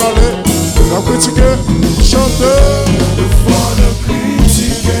 me fait parler, la critiquer, chanter. Le fond de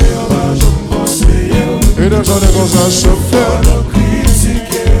critiquer, on va jamais conseiller. Et dans genre de conseils, chauffeur. Le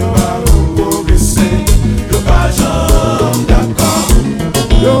critiquer, on va progresser. Le pas jamais d'accord.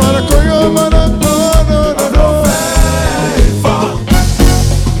 Yo, à la cogne, on va d'accord, non.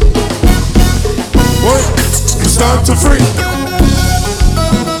 Oui, it's time to free.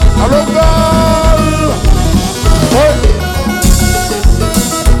 Alors,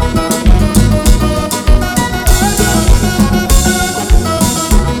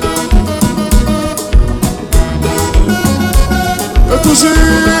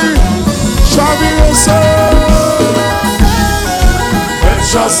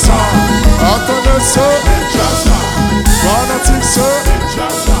 Jassa, attendez ça, Jassa, fanatique ça,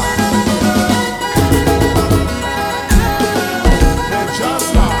 Jassa,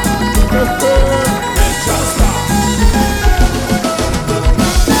 Jassa, Jassa.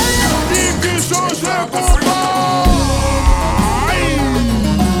 Dis qui change le combat.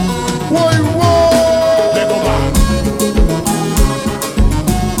 Oui, les combats.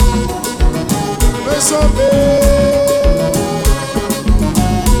 Les zombies.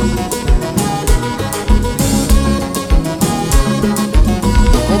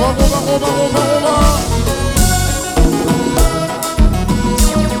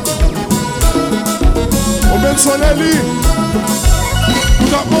 On met le soleil, vous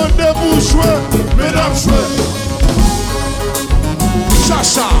demandez pour jouer, mesdames jouer.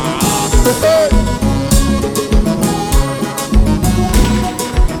 Chacha.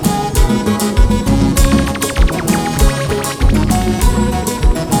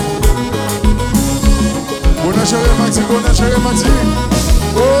 On a géré Maxi.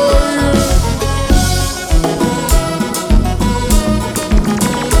 Oh yeah.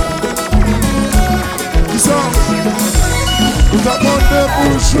 Qui ça? Vous demandez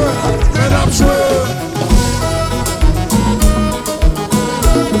pour jouer, mesdames jouer.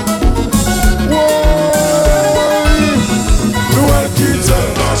 Noël qui te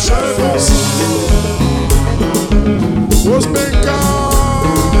lâche. Rose Benka.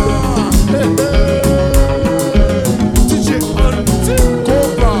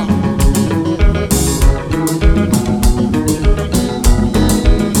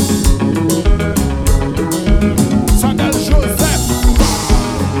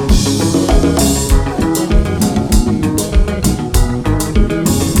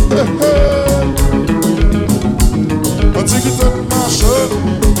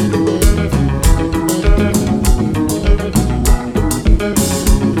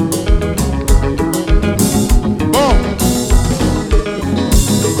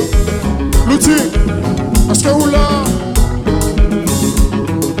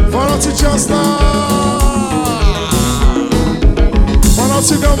 un petit chance là. Pendant un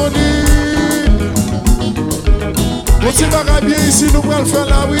petit harmonie. On petit bagaille bien ici, nous pouvons le faire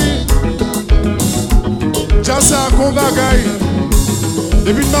là, oui. Jazz c'est un con bagaille.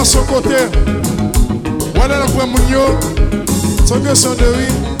 Depuis de son côté. Voilà le point Mounio. C'est une question de oui.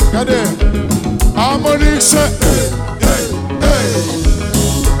 Regardez. Harmonique c'est hey, hey, hey,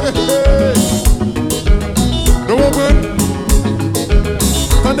 hey. No woman.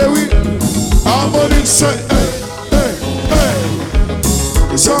 Attendez oui. Harmonique c'est hey, hey, hey.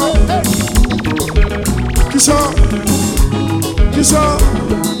 Qui ça? Qui ça? Qui ça?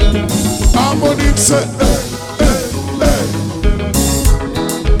 Harmonique c'est hey, hey, hey.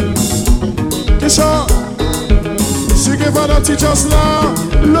 Qui ça? Si que va dans petit jazz là,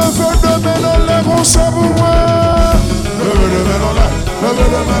 le feu de ménon lève on s'en pour moi. Le feu de ménon là, le feu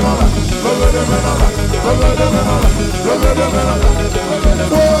de ménon là, le feu de ménon là, le feu de ménon là, le feu de ménon là.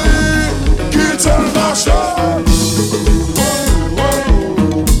 Oui, quitte le marché.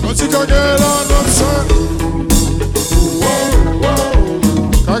 On dit qu'on est là, notre sang.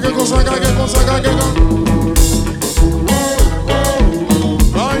 Kage comme ça, kage comme ça, kage comme ça.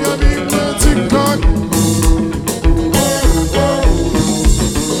 Miami, TikTok.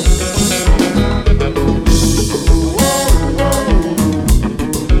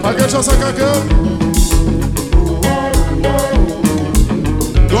 Kage chance à kage.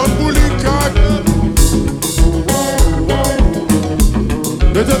 Don bouli kage.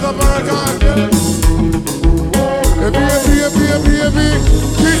 Mettez ta parole kage. Et puis,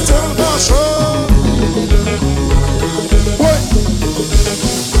 quitte le marché. Ouais.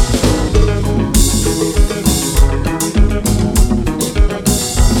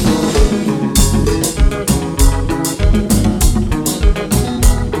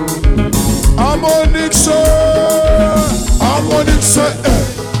 Harmonique c'est,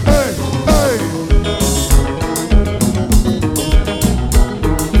 hey, hey.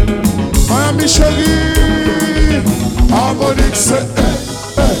 Miami chérie. Harmonique c'est hey,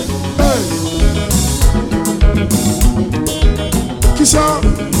 hey, hey. Qui ça?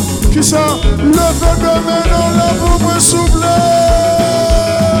 Qui ça? Le feu de ménon là pour me souffler.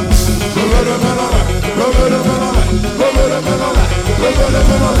 Le feu de ménon là, le feu de ménon là, le feu de ménon là, le feu de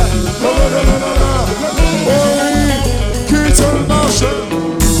ménon là, le feu de ménon là. Oui, quitte le marché.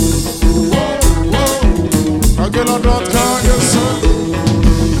 Quand elle en doit carrer ça.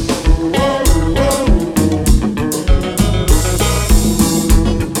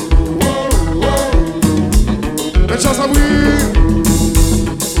 Ça oui.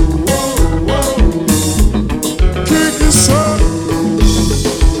 Qui ça?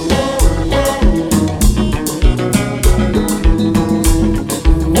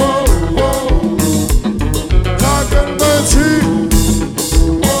 Dragon Betty.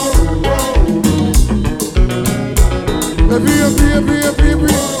 Et puis,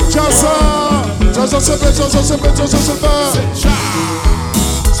 Jazza se fait. C'est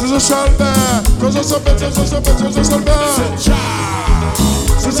ce chalbert. Jazza se fait.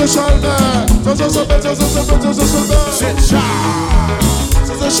 C'est ce chalbert. Jazza se fait. C'est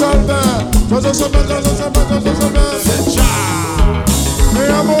ce chalbert. Jazza se fait. Mais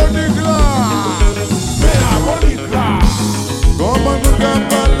harmonique là. Comment nous gagnons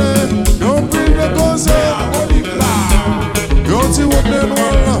parler? Nous pris de causer. Harmonique là. Yon ti wop de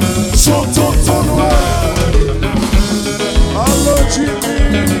noir là. Son noir. Allo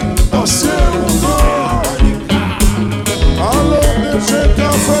Jimmy. Ancien encore. Allo j'ai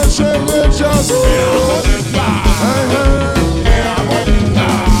café chez les jazz. Hey, hey.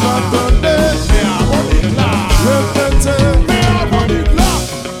 M'attendez. Le pété.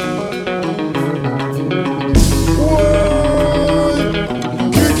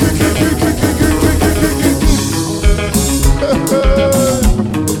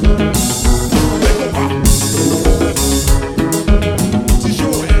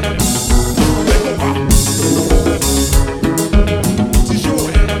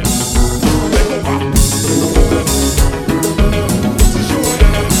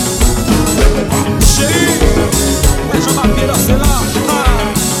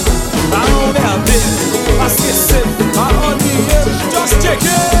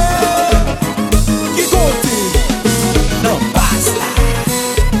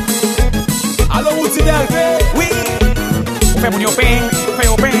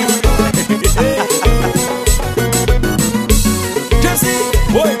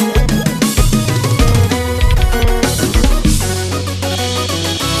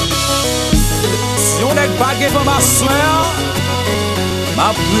 Ma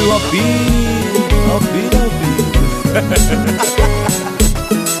plus en pile.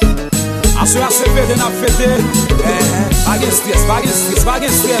 soir c'est fête, on a fêté. Pas de stress, pas de stress, pas de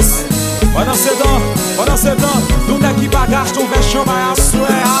stress. Pendant ce temps, tout le monde qui bagage ton verre champagne à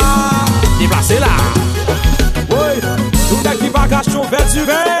soir. Déplacez là. Oui, tout le monde qui bagage ton verre du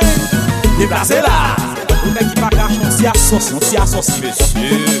vin. Déplacez là. Tout le monde qui bagage ton petit associ,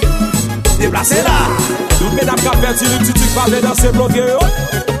 monsieur. Déplacez là. Tout le mesdames qui a perdu le petit truc va danser bloqué.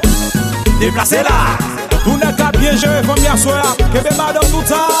 Déplacez là. Tout le monde qui a bien géré famille à soir. Que bien madame tout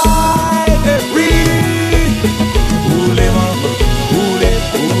taille. Et puis, pour les mamans, pour les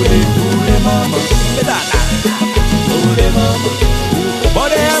mamans. Et là, pour les mamans. Bon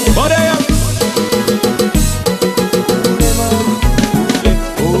damn. Pour les mamans.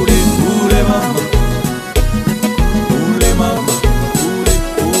 Pour les mamans. Pour les mamans.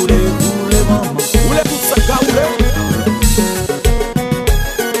 Pour les mamans. Pour les tout ça caboulé.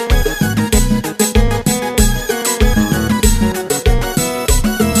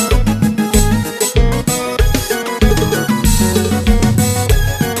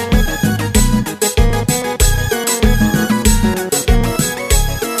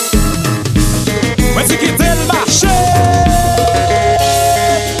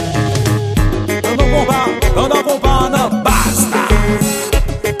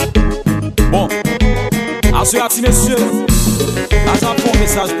 Merci messieurs, là un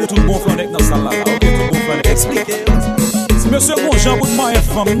message pour tout le bon frère dans la salle là, ok, tout le bon frère, expliquez. Si monsieur bonjour pour moi une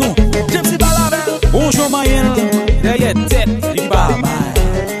femme, non, j'aime si pas la belle. Bonjour moyen, derrière tête, il pas mal.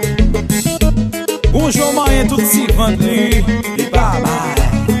 Bonjour moyen, tout si ventre, il pas mal.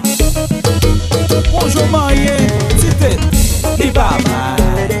 Bonjour moyen, petite tête, il pas mal.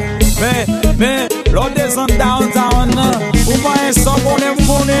 Mais, l'autre descend downtown, pour moi un son qu'on aime.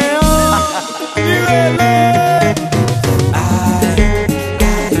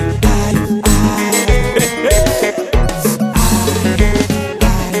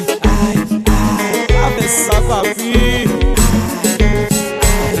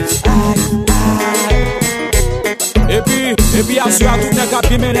 Et puis à soir, tout le monde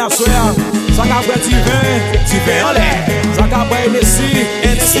qui mène à soir. Ça qu'a pris tu fais en l'air. Ça qu'a pris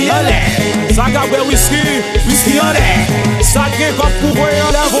NC en l'air. Ça qu'a pris whisky en l'air. Ça qui est comme pour voir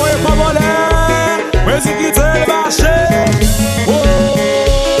en l'air, voyez comme en l'air. Mais c'est qui te le marché. Oh,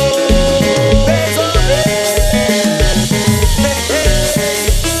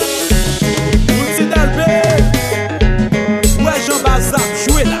 petit Albé. Ouais, Jean Bazar,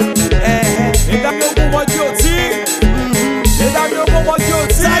 jouez là. Et d'ailleurs, pour moi, Dieu.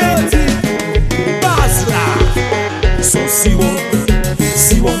 So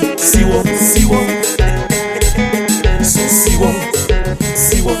siwo.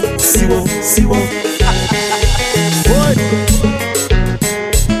 So siwo.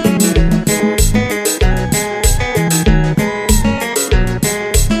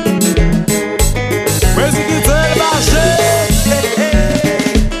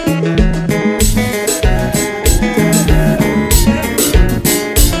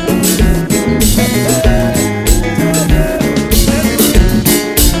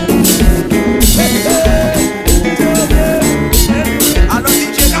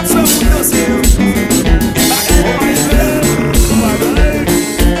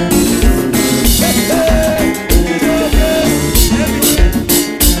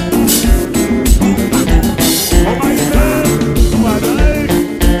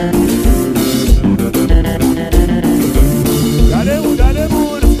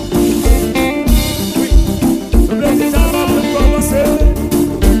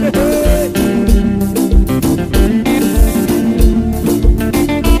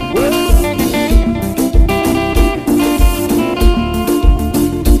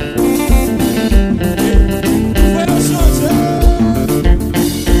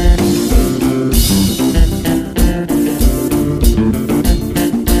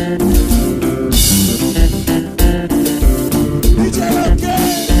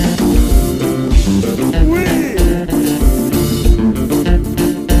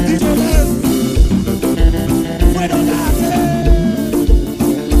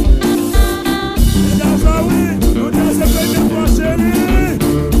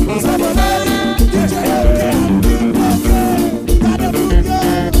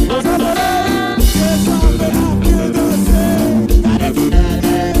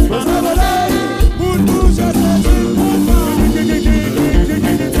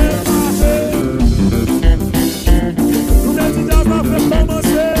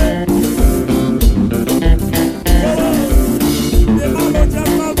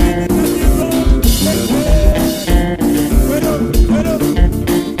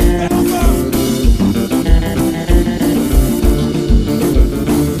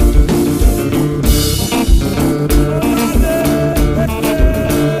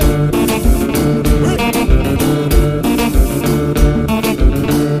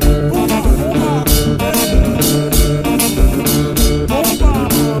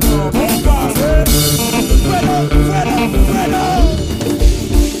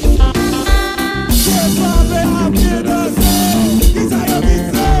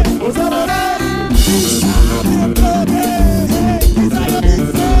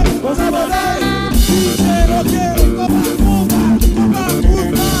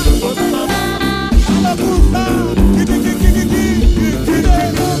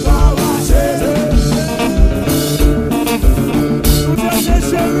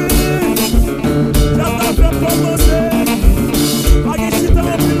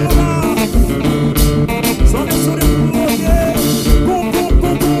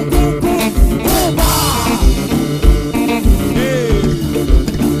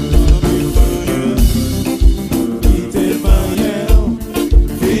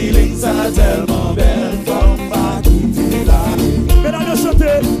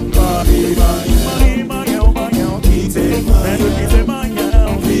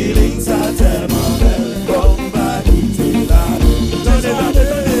 Feelings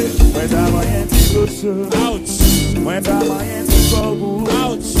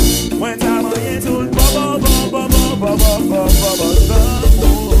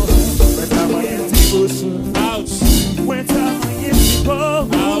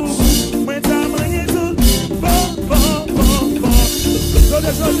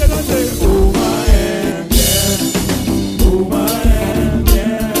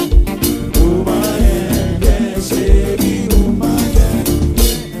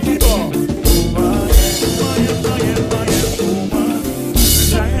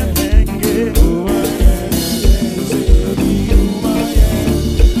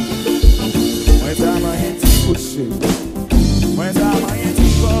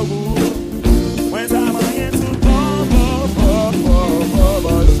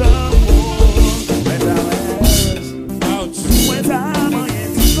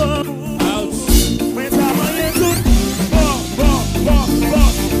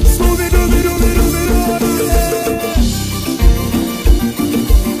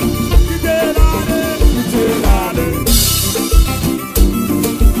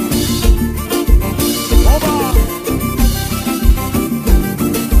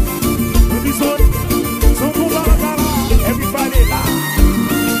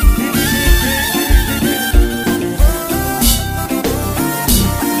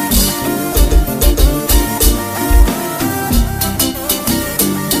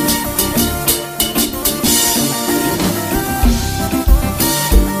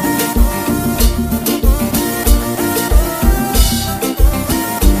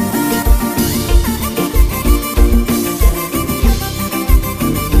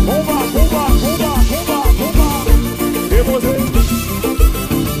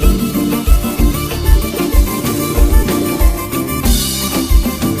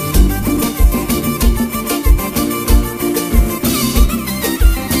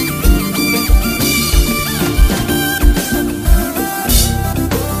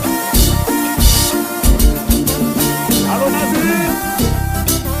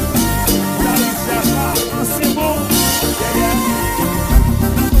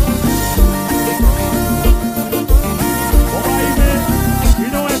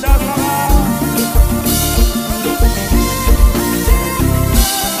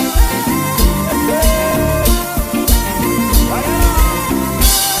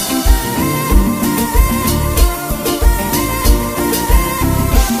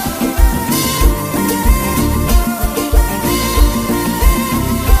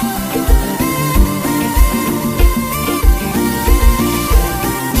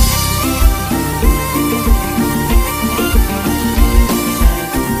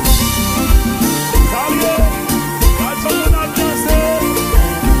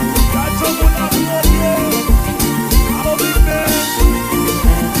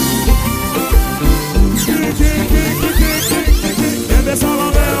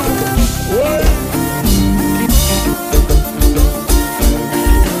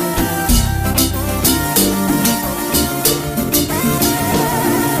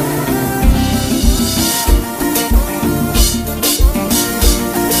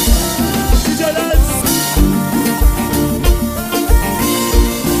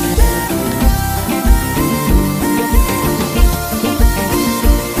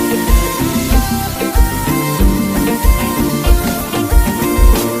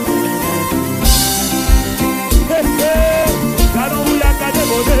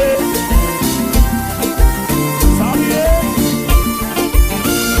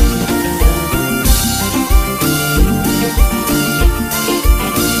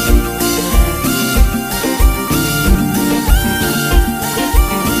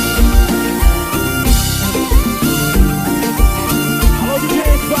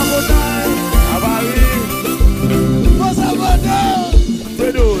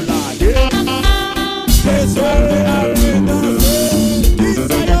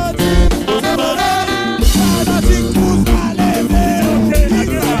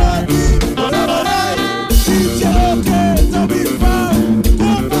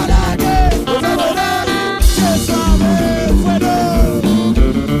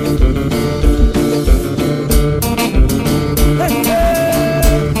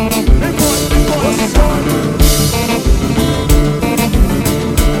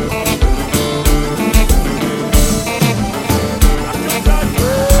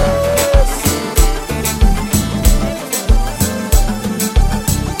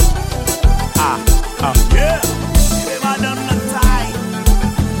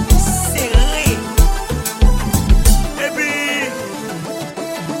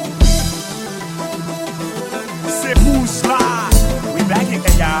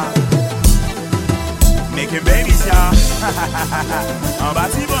En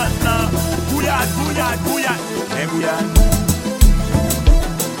bâtiment, bouillade, bouillade, bouillade. Et bouillade.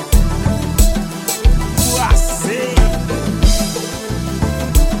 Boissé.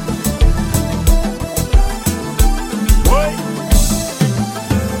 Oui.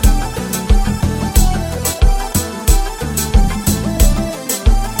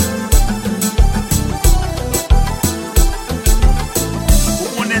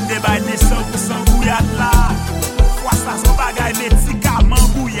 On est débattu 100% bouillade là. Fois ça, son bagage médicament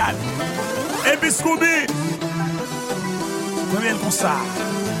bouillade. Et puis Scooby, combien comme ça?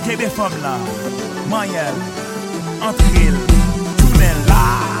 Québé femme là, Manuel, entre ils, tunnel là,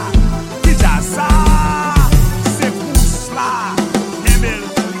 qui a ça? C'est pousse là, Emile,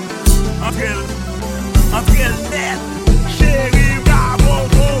 entre ils net, chérie, bravo,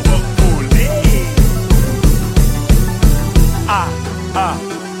 volé. Ah,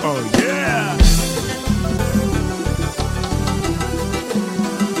 oh yeah.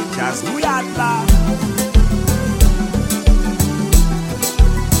 Jazz bouillade là.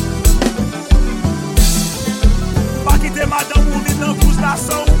 Pas quitter madame ou vite dans pousse la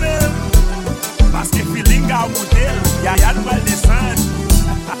sang ou même. Parce que feeling a monté, y'a de quoi descendre.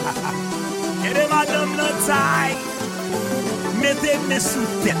 Et des madame dans taille. Mettez mes sous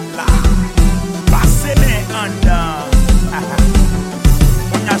tête là. Passez mes en dedans.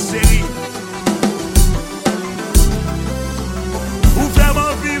 On a chéri. Ou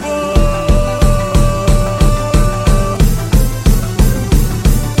vraiment vivant.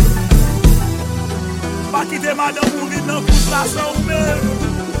 Pas quitter madame ou vite dans pousse la sang ou même.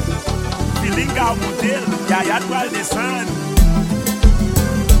 Feeling a monté, y'a de quoi descendre.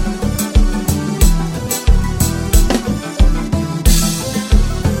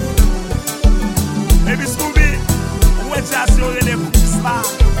 Et puis Scooby, où est-ce que tu as les pouces là?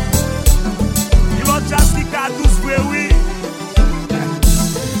 Il va juste qui a 12 frères, oui.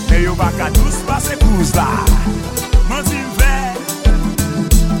 Mais il va pas 12 parce que pouces là. Mon team fait.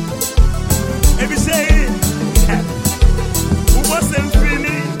 Et puis chérie, où va c'est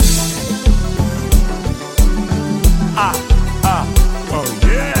fini? Ah, oh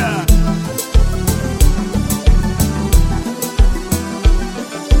yeah.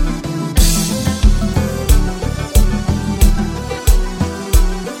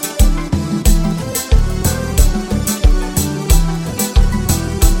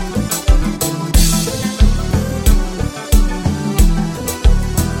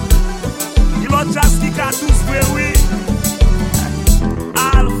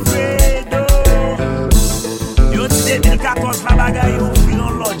 Alfredo, yo di 2014 la bagaille yo filon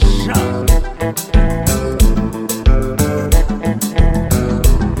l'autre gens.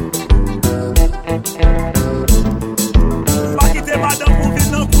 Pas quitter madame pour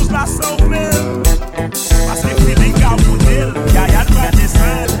venir dans pousse la sang ou même. Parce que feeling a modèle, y'a de quoi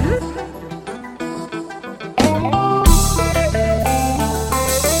descendre.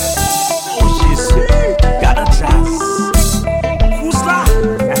 Oh Jésus, garde jazz. Pousse là.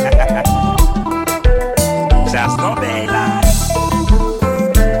 Jazz non bella.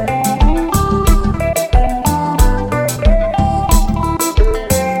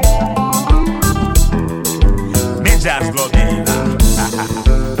 Mais jazz non bella.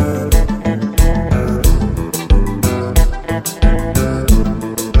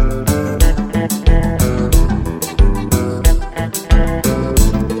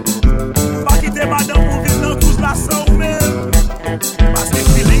 Pas quitter madame pour venir dans pousse la sang ou même. Parce que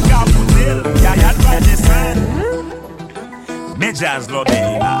feeling a modèle, y'a de quoi descendre. Mais jazz lo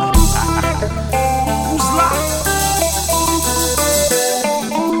bella. Pousse là.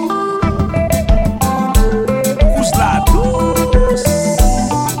 Pousse là douce.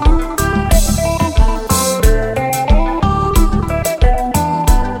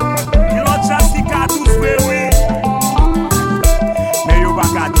 Il a jazz qui a 12 frères, oui. Mais yo pas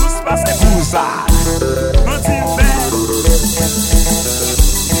qu'à 12 parce que pousse là. Mon team fait.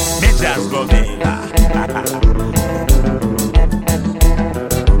 Mais jazz lo bella.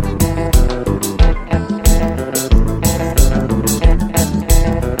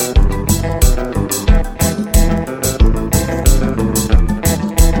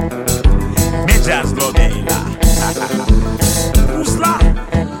 Mais jazz lo bella. Pousse là.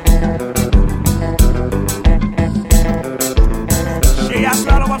 Chez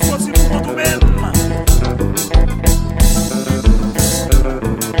Yasla, on va sortir pour tout même.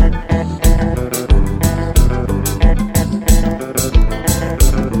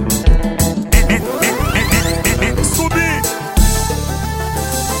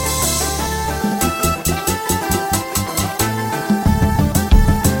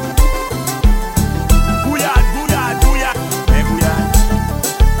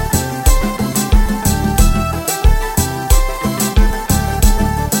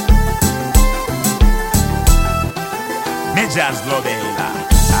 jazz global là.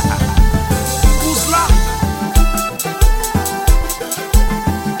 Pousse là.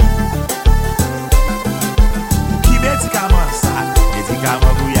 Qui médicament ça?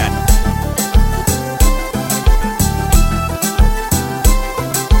 Médicament bouillade.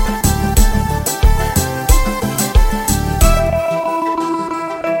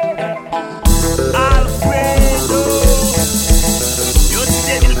 Alfredo, yo di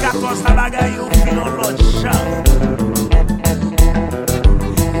 2014 la bagay yo filon l'autre champ.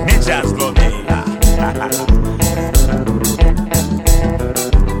 Mais jazz